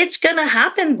here. It's going to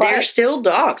happen. Right. They're still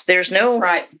dogs. There's no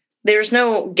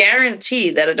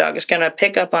guarantee that a dog is going to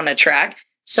pick up on a track.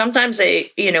 Sometimes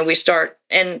we start,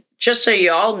 and just so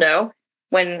you all know,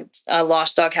 when a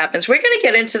lost dog happens, we're going to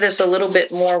get into this a little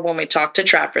bit more when we talk to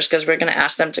trappers, because we're going to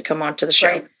ask them to come on to the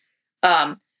show.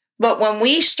 Right. But when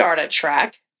we start a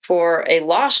track for a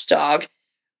lost dog,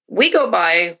 we go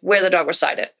by where the dog was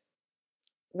sighted.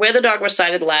 Where the dog was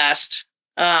sighted last.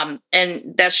 And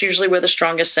that's usually where the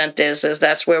strongest scent is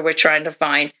that's where we're trying to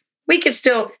find. We could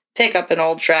still pick up an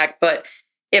old track, but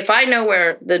if I know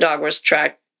where the dog was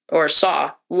tracked or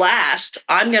saw last,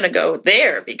 I'm going to go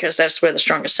there because that's where the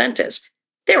strongest scent is.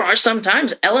 There are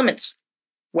sometimes elements,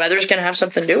 weather's going to have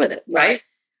something to do with it, right?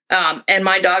 And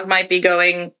my dog might be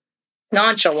going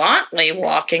nonchalantly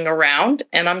walking around,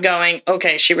 and I'm going,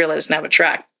 okay, she really doesn't have a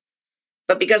track.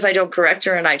 But because I don't correct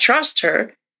her and I trust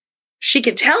her, she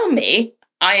could tell me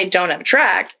I don't have a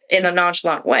track in a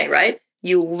nonchalant way, right?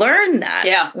 You learn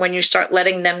that when you start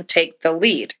letting them take the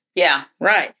lead. Yeah.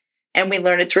 Right. And we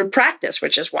learn it through practice,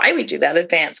 which is why we do that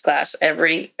advanced class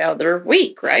every other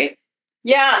week, right?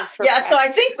 Yeah. Yeah. So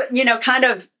I think, kind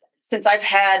of since I've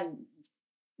had,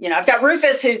 I've got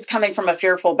Rufus, who's coming from a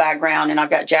fearful background, and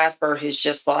I've got Jasper, who's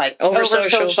just like over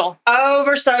social. I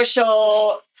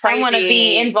want to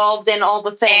be involved in all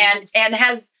the things. And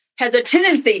has a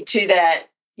tendency to that,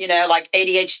 like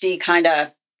ADHD kind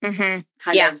of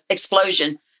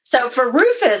explosion. So for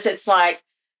Rufus, it's like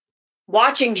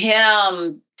watching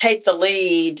him take the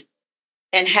lead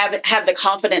and have the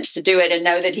confidence to do it and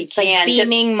know that he can.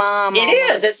 Beaming mom. It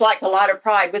is. It's like a lot of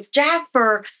pride. With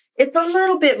Jasper, it's a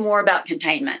little bit more about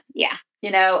containment. Yeah.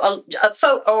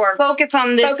 Focus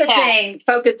on this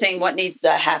focusing what needs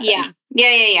to happen.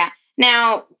 Yeah.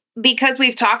 Now, because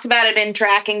we've talked about it in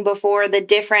tracking before, the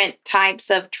different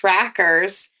types of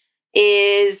trackers,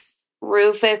 is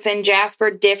Rufus and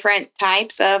Jasper different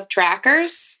types of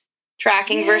trackers?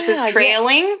 Tracking versus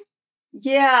trailing?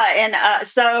 Yeah. And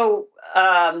so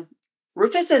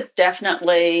Rufus is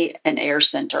definitely an air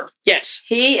center. Yes.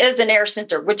 He is an air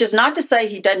center, which is not to say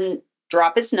he doesn't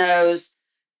drop his nose,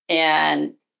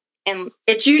 and And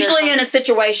it's usually in a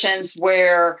situations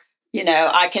where, you know,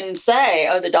 I can say,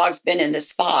 oh, the dog's been in this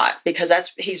spot, because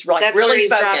he's like that's really where he's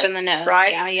focused, dropping the nose.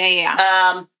 right?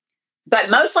 Yeah. But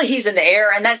mostly he's in the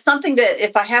air. And that's something that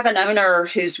if I have an owner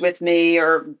who's with me,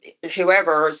 or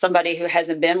whoever, or somebody who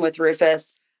hasn't been with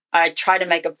Rufus, I try to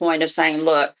make a point of saying,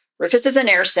 look, Rufus is an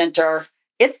air center.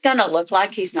 It's going to look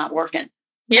like he's not working.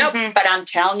 Yep. Mhm. But I'm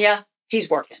telling you, he's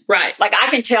working. Right. Like, I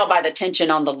can tell by the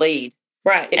tension on the lead.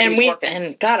 Right. If And he's working.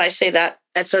 and God, I say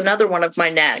that's another one of my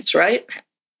nags, right?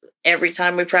 Every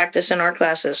time we practice in our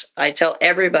classes, I tell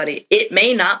everybody, it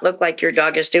may not look like your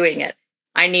dog is doing it.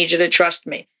 I need you to trust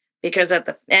me, because at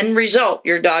the end result,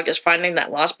 your dog is finding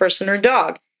that lost person or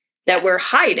dog that we're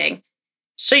hiding.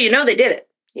 So you know they did it.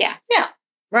 Yeah.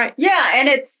 Right. Yeah. And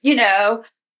it's, you know,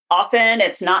 often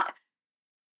it's not,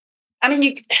 I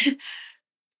mean,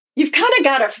 you've kind of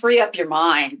got to free up your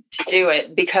mind to do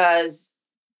it, because,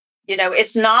 you know,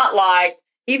 it's not like,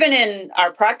 even in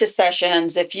our practice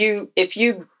sessions, if you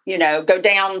know, go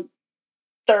down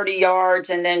 30 yards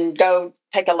and then go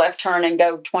take a left turn and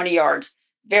go 20 yards,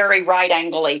 very right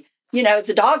angle-y, you know,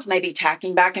 the dogs may be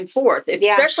tacking back and forth.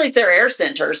 Especially if they're air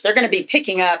centers, they're going to be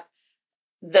picking up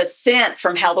the scent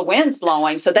from how the wind's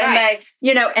blowing. So they may,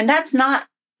 you know, and that's not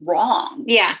wrong.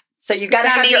 Yeah. So you got to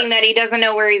have meaning that he doesn't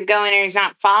know where he's going or he's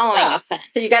not following the scent.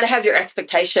 So you got to have your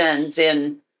expectations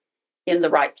in the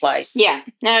right place. Yeah.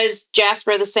 Now, is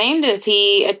Jasper the same? Does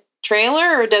he a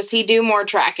trailer, or does he do more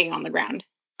tracking on the ground?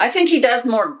 I think he does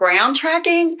more ground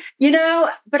tracking, you know,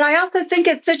 but I also think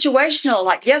it's situational.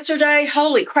 Like yesterday,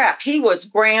 holy crap, he was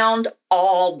ground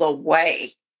all the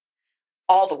way.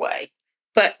 All the way.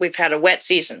 But we've had a wet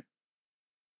season,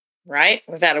 right?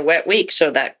 We've had a wet week,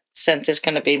 so that scent is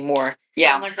going to be more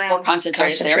On the ground. more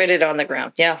concentrated on the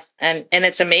ground. Yeah. And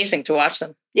it's amazing to watch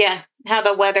them. Yeah. How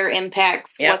the weather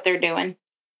impacts what they're doing.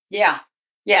 Yeah.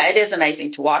 Yeah, it is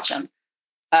amazing to watch them.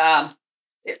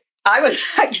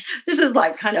 This is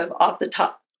like kind of off the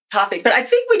topic, but I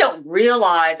think we don't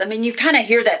realize, I mean, you kind of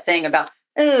hear that thing about,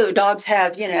 oh, dogs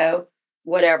have, you know,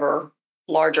 whatever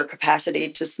larger capacity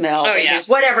to smell. Oh, yeah.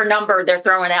 Whatever number they're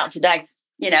throwing out today,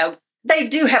 you know, they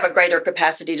do have a greater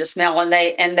capacity to smell, and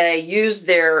they use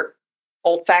their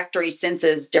olfactory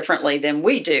senses differently than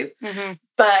we do. Mm-hmm.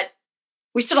 But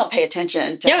we still don't pay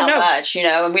attention to how much, you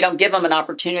know, and we don't give them an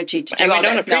opportunity to do and all we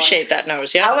don't that appreciate smelling. that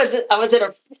nose. Yeah. I was at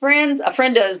a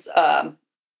friend does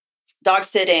dog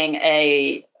sitting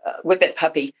a Whippet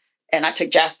puppy, and I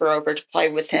took Jasper over to play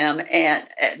with him,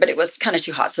 but it was kind of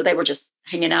too hot, so they were just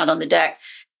hanging out on the deck.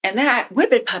 And that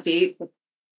Whippet puppy,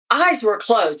 eyes were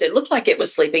closed. It looked like it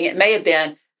was sleeping. It may have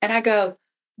been. And I go,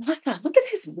 Melissa, look at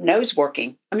his nose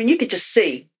working. I mean, you could just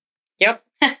see. Yep.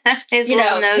 His You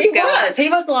little know, nose going. he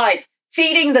was like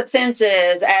feeding the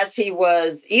senses as he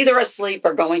was either asleep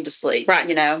or going to sleep. Right.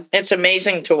 You know, It's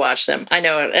amazing to watch them. I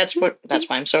know that's why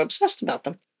I'm so obsessed about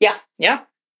them. Yeah. Yeah.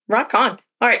 Rock on.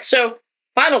 All right. So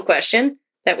final question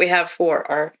that we have for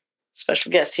our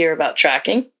special guest here about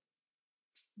tracking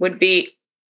would be,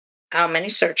 how many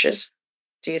searches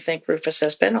do you think Rufus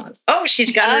has been on? Oh,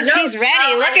 she's got her notes. She's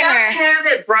ready. Look at her. I have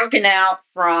it broken out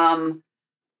from,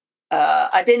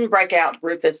 I didn't break out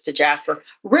Rufus to Jasper.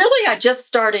 Really, I just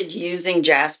started using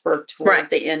Jasper toward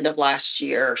the end of last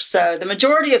year. So the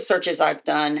majority of searches I've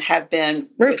done have been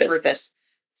with Rufus.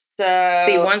 So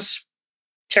The once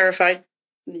terrified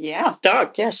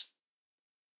dog, yes.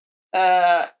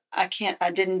 I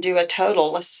didn't do a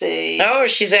total. Let's see. Oh,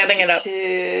 she's adding it up.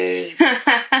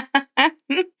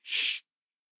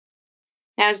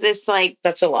 Now, is this like,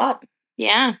 That's a lot.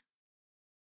 yeah.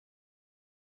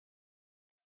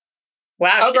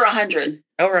 Wow. Over 100.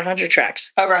 Over 100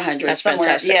 tracks. Over 100. That's somewhere.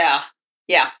 fantastic. Yeah.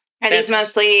 Yeah. Are these Fantastic.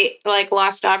 mostly like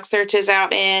lost dog searches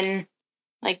out in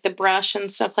like the brush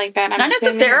and stuff like that? I'm Not assuming?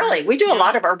 necessarily. We do a Yeah.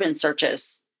 lot of urban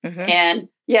searches. Mhm. And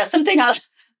something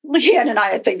Leanne and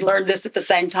I think learned this at the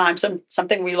same time.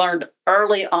 Something we learned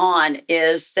early on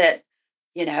is that,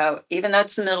 you know, even though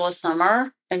it's the middle of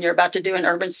summer and you're about to do an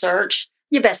urban search,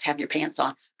 you best have your pants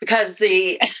on, because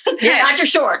not your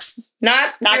shorts.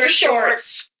 Not your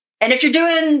shorts. And if you're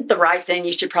doing the right thing,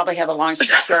 you should probably have a long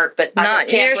skirt, but I just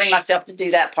can't bring myself to do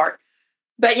that part.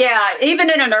 But yeah, even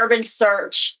in an urban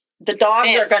search, the dogs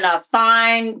are going to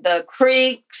find the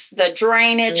creeks, the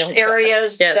drainage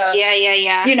areas. Yes.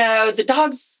 Yeah. You know, the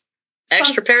dogs.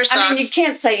 Extra pair of socks. I mean, you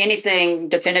can't say anything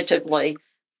definitively,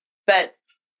 but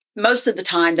most of the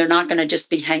time they're not going to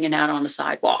just be hanging out on the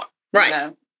sidewalk. Right. You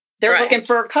know? They're looking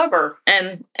for a cover.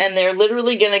 And they're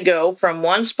literally going to go from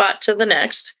one spot to the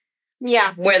next.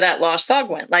 Yeah. Where that lost dog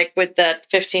went, like with that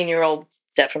 15-year-old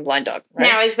deaf and blind dog. Right?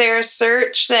 Now, is there a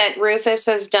search that Rufus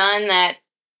has done that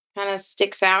kind of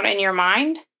sticks out in your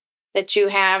mind that you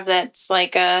have that's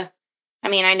like I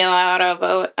know out of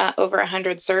over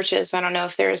 100 searches, I don't know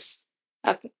if there's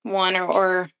one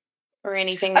or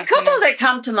anything. A couple that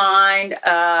come to mind.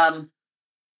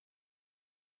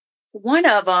 One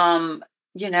of them,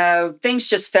 things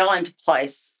just fell into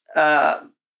place.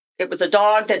 It was a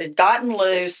dog that had gotten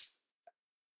loose.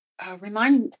 I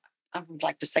would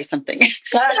like to say something. I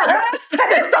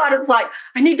just thought it's like,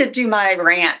 I need to do my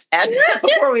rant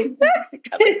before we.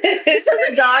 This was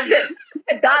a dog that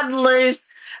had gotten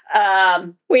loose.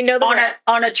 We know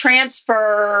on a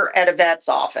transfer at a vet's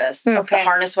office. Okay. The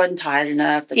harness wasn't tight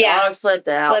enough. The dog slipped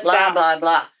out. Blah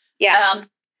blah. Yeah.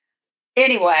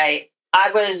 Anyway,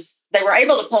 they were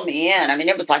able to pull me in. I mean,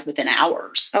 it was like within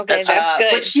hours. Okay, that's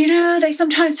good. Which, they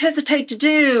sometimes hesitate to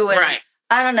do. And right.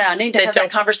 I don't know. I need to have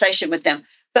that conversation with them.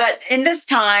 But in this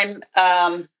time,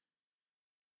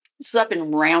 this was up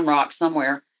in Round Rock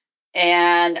somewhere.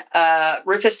 And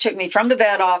Rufus took me from the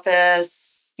vet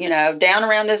office, down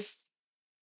around this.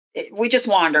 We just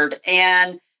wandered.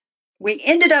 And we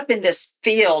ended up in this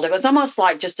field. It was almost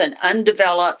like just an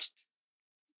undeveloped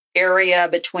area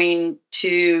between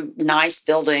two nice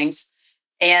buildings.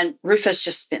 And Rufus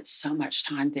just spent so much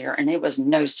time there. And it was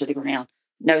nose to the ground.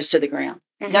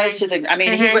 Mm-hmm.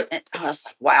 I was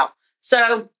like, wow.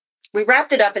 So we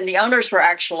wrapped it up, and the owners were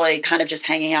actually kind of just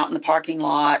hanging out in the parking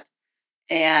lot.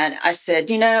 And I said,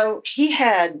 he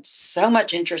had so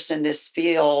much interest in this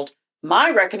field.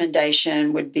 My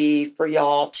recommendation would be for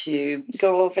y'all to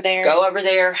go over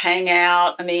there, hang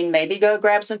out. I mean, maybe go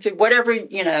grab some food, whatever,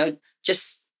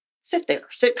 just sit there,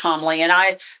 sit calmly. And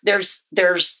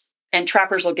and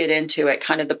trappers will get into it,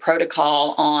 kind of the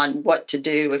protocol on what to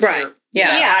do if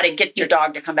how to get your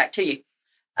dog to come back to you.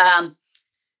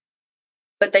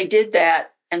 But they did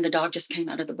that, and the dog just came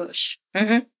out of the bush.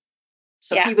 Mm-hmm.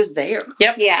 So he was there.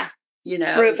 Yep. Yeah.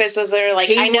 Rufus was there. Like,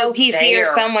 I know he's here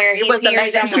somewhere. It was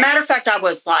amazing. As a matter of fact, I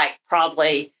was like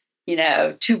probably,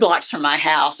 2 blocks from my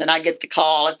house, and I get the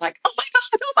call. It's like, oh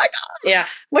my God. Yeah.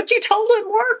 What you told him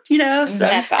worked, So,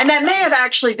 that's awesome. And that may have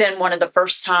actually been one of the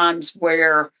first times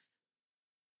where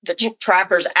the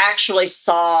trappers actually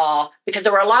saw, because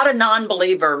there were a lot of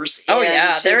non-believers.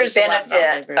 There is the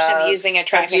benefit of using a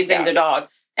tracking dog. The dog.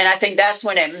 And I think that's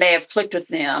when it may have clicked with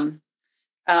them.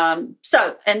 And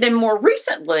then more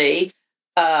recently,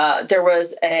 there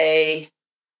was I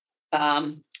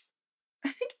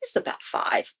think he's about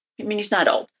 5. I mean, he's not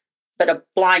old, but a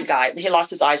blind guy. He lost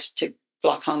his eyes to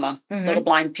glaucoma, little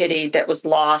blind pitty that was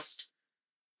lost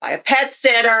by a pet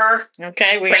sitter.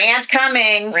 Okay. Rant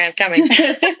coming.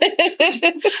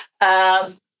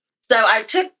 So I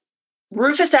took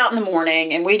Rufus out in the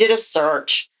morning, and we did a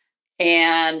search.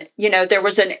 And, there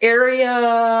was an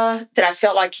area that I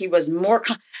felt like he was more.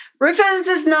 Rufus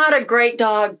is not a great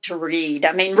dog to read.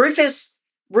 I mean, Rufus,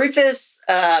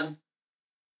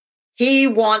 he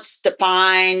wants to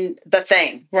find the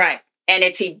thing. Right. And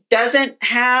if he doesn't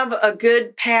have a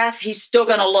good path, he's still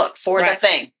going to look for the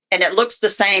thing. And it looks the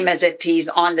same as if he's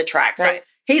on the track. So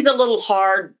he's a little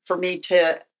hard for me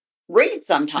to read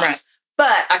sometimes. Right.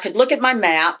 But I could look at my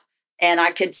map, and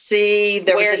I could see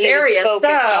there was this area. So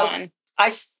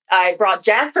I brought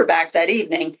Jasper back that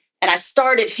evening, and I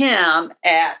started him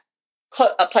at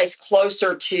a place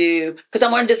closer to, because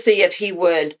I wanted to see if he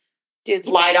would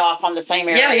light off on the same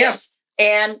area. Yeah.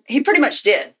 And he pretty much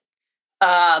did.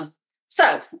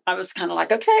 So I was kind of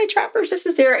like, okay, trappers, this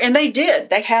is there. And they did.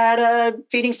 They had a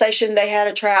feeding station. They had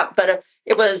a trap. But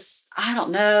it was, I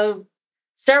don't know,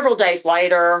 several days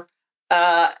later,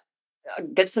 a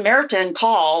Good Samaritan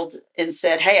called and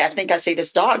said, hey, I think I see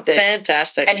this dog.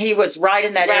 Fantastic. And he was right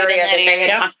in that area.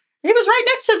 He was right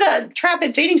next to the trap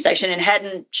and feeding station and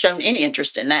hadn't shown any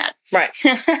interest in that. Right.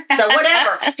 So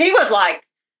whatever. He was like,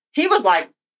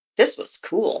 this was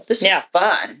cool. This was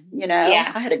fun.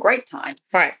 I had a great time.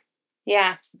 Right.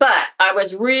 Yeah. But I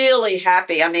was really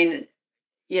happy. I mean,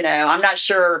 I'm not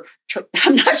sure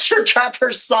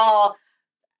trappers saw,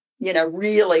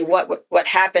 really what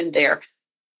happened there.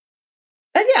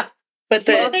 But yeah. But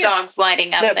the dogs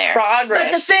lighting up there. Progress.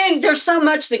 But the thing, there's so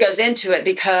much that goes into it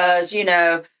because,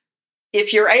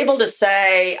 if you're able to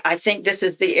say, I think this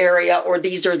is the area or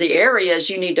these are the areas,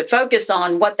 you need to focus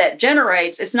on what that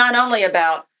generates. It's not only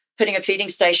about putting a feeding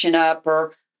station up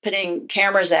or putting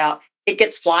cameras out. It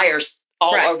gets flyers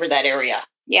all over that area.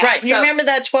 Yeah. Right. So, you remember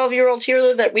that 12-year-old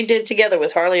healer that we did together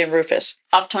with Harley and Rufus?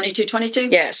 Off 2222?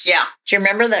 Yes. Yeah. Do you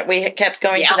remember that we kept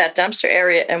going to that dumpster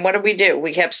area? And what did we do?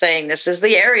 We kept saying, this is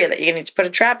the area that you need to put a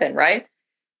trap in, right?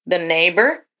 The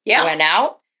neighbor went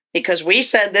out because we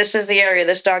said, this is the area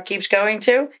this dog keeps going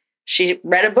to. She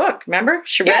read a book, remember?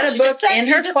 She read a book in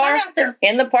her car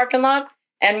in the parking lot.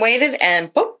 and waited,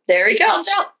 and boop, there he goes.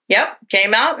 Out. Yep,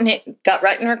 came out and he got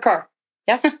right in her car.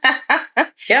 Yeah.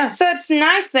 Yeah. So it's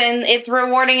nice then. It's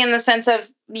rewarding in the sense of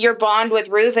your bond with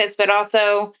Rufus, but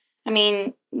also, I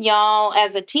mean, y'all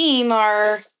as a team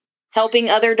are helping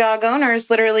other dog owners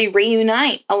literally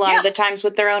reunite a lot of the times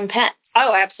with their own pets.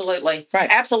 Oh, absolutely. Right.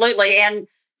 Absolutely. And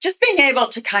just being able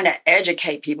to kind of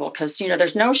educate people because,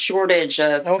 there's no shortage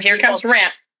of. Oh, here comes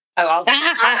rant. Oh,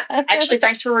 actually,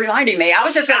 thanks for reminding me. I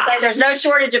was just going to say there's no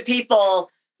shortage of people,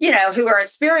 who are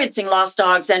experiencing lost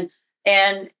dogs. And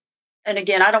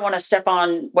again, I don't want to step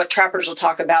on what trappers will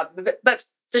talk about, but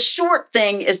the short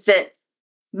thing is that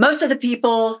most of the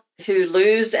people who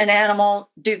lose an animal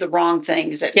do the wrong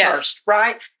things at first,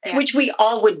 right? Yeah. Which we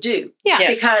all would do. Yeah.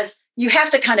 Because you have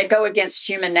to kind of go against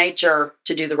human nature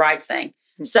to do the right thing.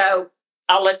 Mm-hmm. So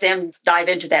I'll let them dive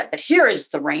into that. But here is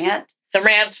the rant. The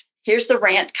rant. Here's the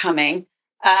rant coming.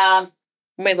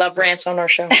 We love rants on our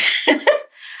show.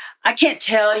 I can't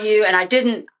tell you, and I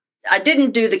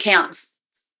didn't do the counts.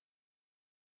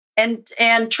 And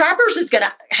Trappers is going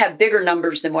to have bigger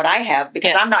numbers than what I have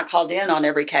because I'm not called in on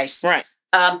every case. Right.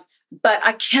 But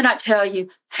I cannot tell you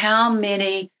how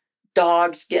many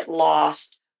dogs get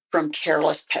lost from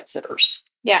careless pet sitters.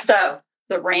 Yeah. So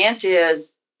the rant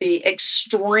is be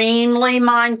extremely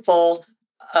mindful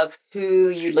of who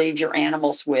you leave your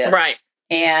animals with. Right.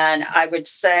 And I would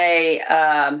say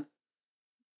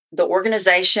the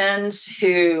organizations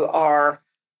who are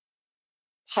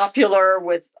popular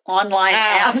with online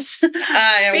apps,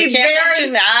 be very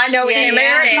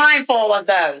mindful of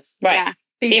those. Right. Yeah.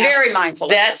 Be very mindful.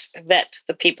 Vet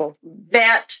the people.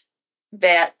 Vet.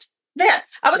 I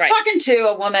was talking to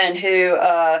a woman who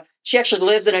she actually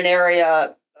lives in an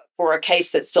area for a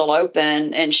case that's still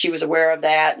open, and she was aware of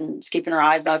that and was keeping her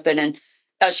eyes open. And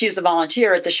she was a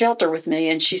volunteer at the shelter with me,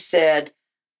 and she said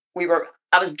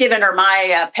I was giving her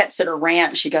my pet sitter rant,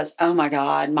 and she goes, "Oh my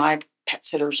God, my pet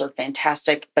sitters are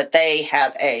fantastic, but they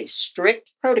have a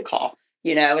strict protocol.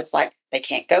 It's like they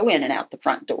can't go in and out the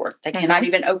front door. They cannot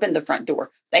even open the front door.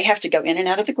 They have to go in and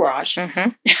out of the garage. Mm-hmm.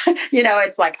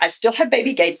 It's like I still have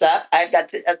baby gates up. I've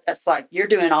got that's like you're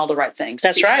doing all the right things.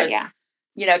 That's right. Yeah.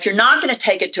 If you're not going to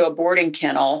take it to a boarding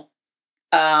kennel,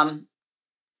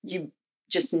 you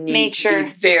just need to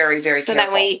be very, very careful. So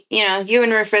careful. that way, you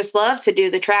and Rufus love to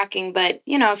do the tracking, but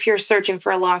if you're searching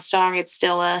for a lost dog, it's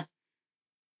still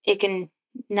it can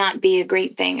not be a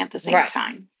great thing at the same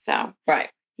time. So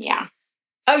yeah.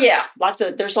 Oh yeah,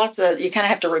 there's lots of you kind of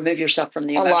have to remove yourself from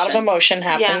the emotions. A lot of emotion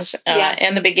happens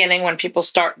in the beginning when people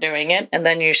start doing it, and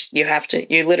then you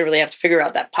literally have to figure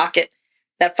out that pocket,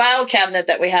 that file cabinet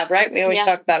that we have, right? We always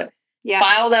talk about it. Yeah.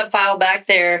 File that file back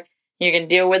there. You can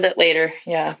deal with it later.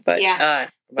 Yeah, but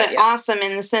awesome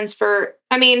in the sense for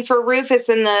Rufus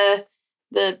and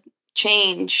the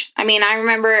change. I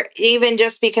remember even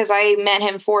just because I met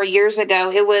him 4 years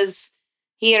ago,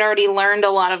 he had already learned a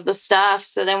lot of the stuff.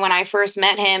 So then when I first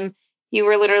met him, you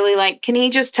were literally like, can he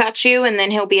just touch you and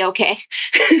then he'll be okay?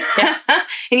 Yeah.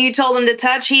 And you told him to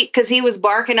touch, because he was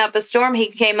barking up a storm. He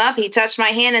came up, he touched my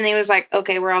hand, and he was like,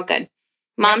 okay, we're all good.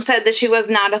 Mom said that she was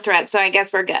not a threat, so I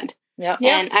guess we're good. Yeah.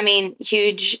 And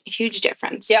huge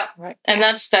difference. Yeah. Right. And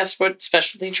that's what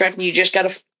specialty tracking, you just got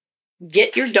to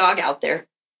get your dog out there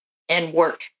and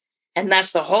work. And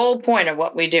that's the whole point of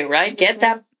what we do, right? Get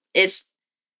that. It's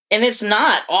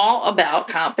not all about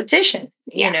competition.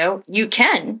 Yeah. You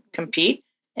can compete,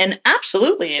 and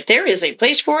absolutely there is a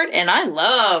place for it. And I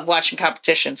love watching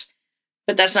competitions,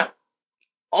 but that's not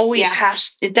always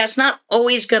that's not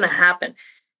always going to happen.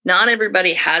 Not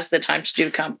everybody has the time to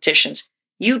do competitions.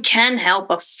 You can help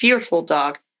a fearful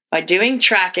dog by doing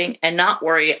tracking and not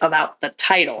worry about the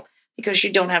title, because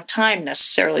you don't have time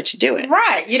necessarily to do it.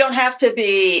 Right. You don't have to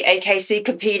be AKC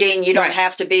competing. You don't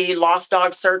have to be lost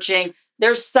dog searching.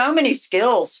 There's so many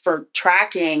skills for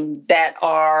tracking that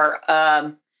are,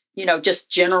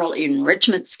 just general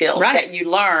enrichment skills that you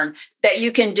learn that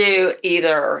you can do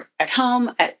either at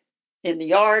home, in the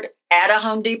yard, at a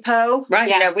Home Depot.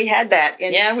 Right. We had that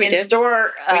in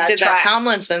store. We did that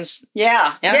Tomlinson's.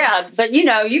 Yeah. But,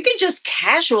 you can just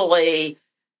casually,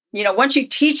 once you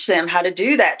teach them how to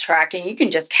do that tracking, you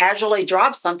can just casually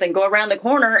drop something, go around the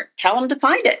corner, tell them to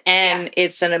find it. And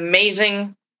it's an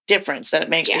amazing difference that it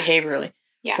makes behaviorally.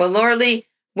 Yeah. Well, Laura Lee,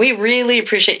 we really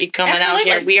appreciate you coming out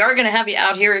here. We are going to have you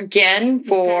out here again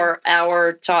for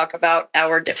our talk about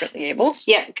our differently abled.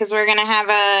 Yeah, because we're going to have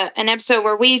an episode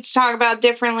where we talk about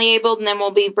differently abled, and then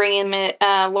we'll be bringing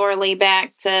Laura Lee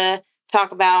back to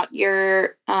talk about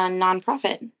your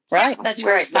nonprofit. Right. So that's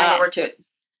great. Look forward to it.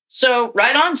 So,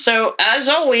 right on. So, as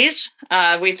always,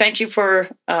 we thank you for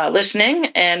listening.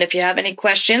 And if you have any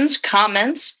questions,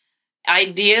 comments,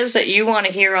 ideas that you want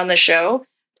to hear on the show,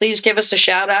 please give us a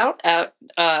shout out at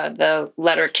the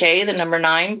letter K, the number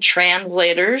 9,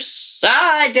 translators.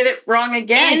 I did it wrong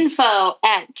again. Info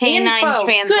at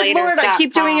K9translators.com. Good Lord, I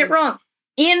keep doing it wrong.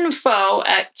 Info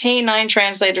at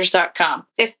K9translators.com.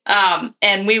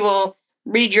 And we will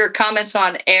read your comments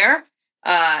on air.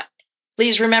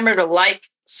 Please remember to like,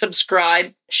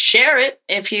 subscribe, share it.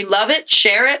 If you love it,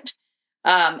 share it.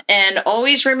 And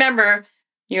always remember,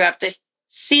 you have to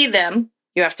see them,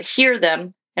 you have to hear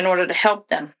them in order to help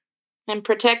them. And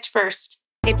protect first.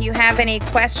 If you have any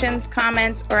questions,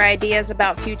 comments, or ideas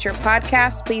about future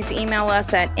podcasts, please email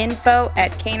us at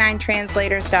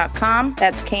info@K9translators.com.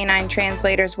 That's K9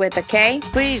 Translators with a K.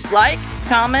 Please like,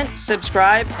 comment,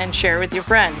 subscribe, and share with your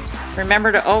friends.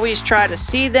 Remember to always try to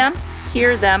see them,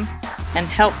 hear them, and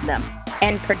help them.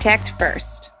 And protect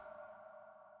first.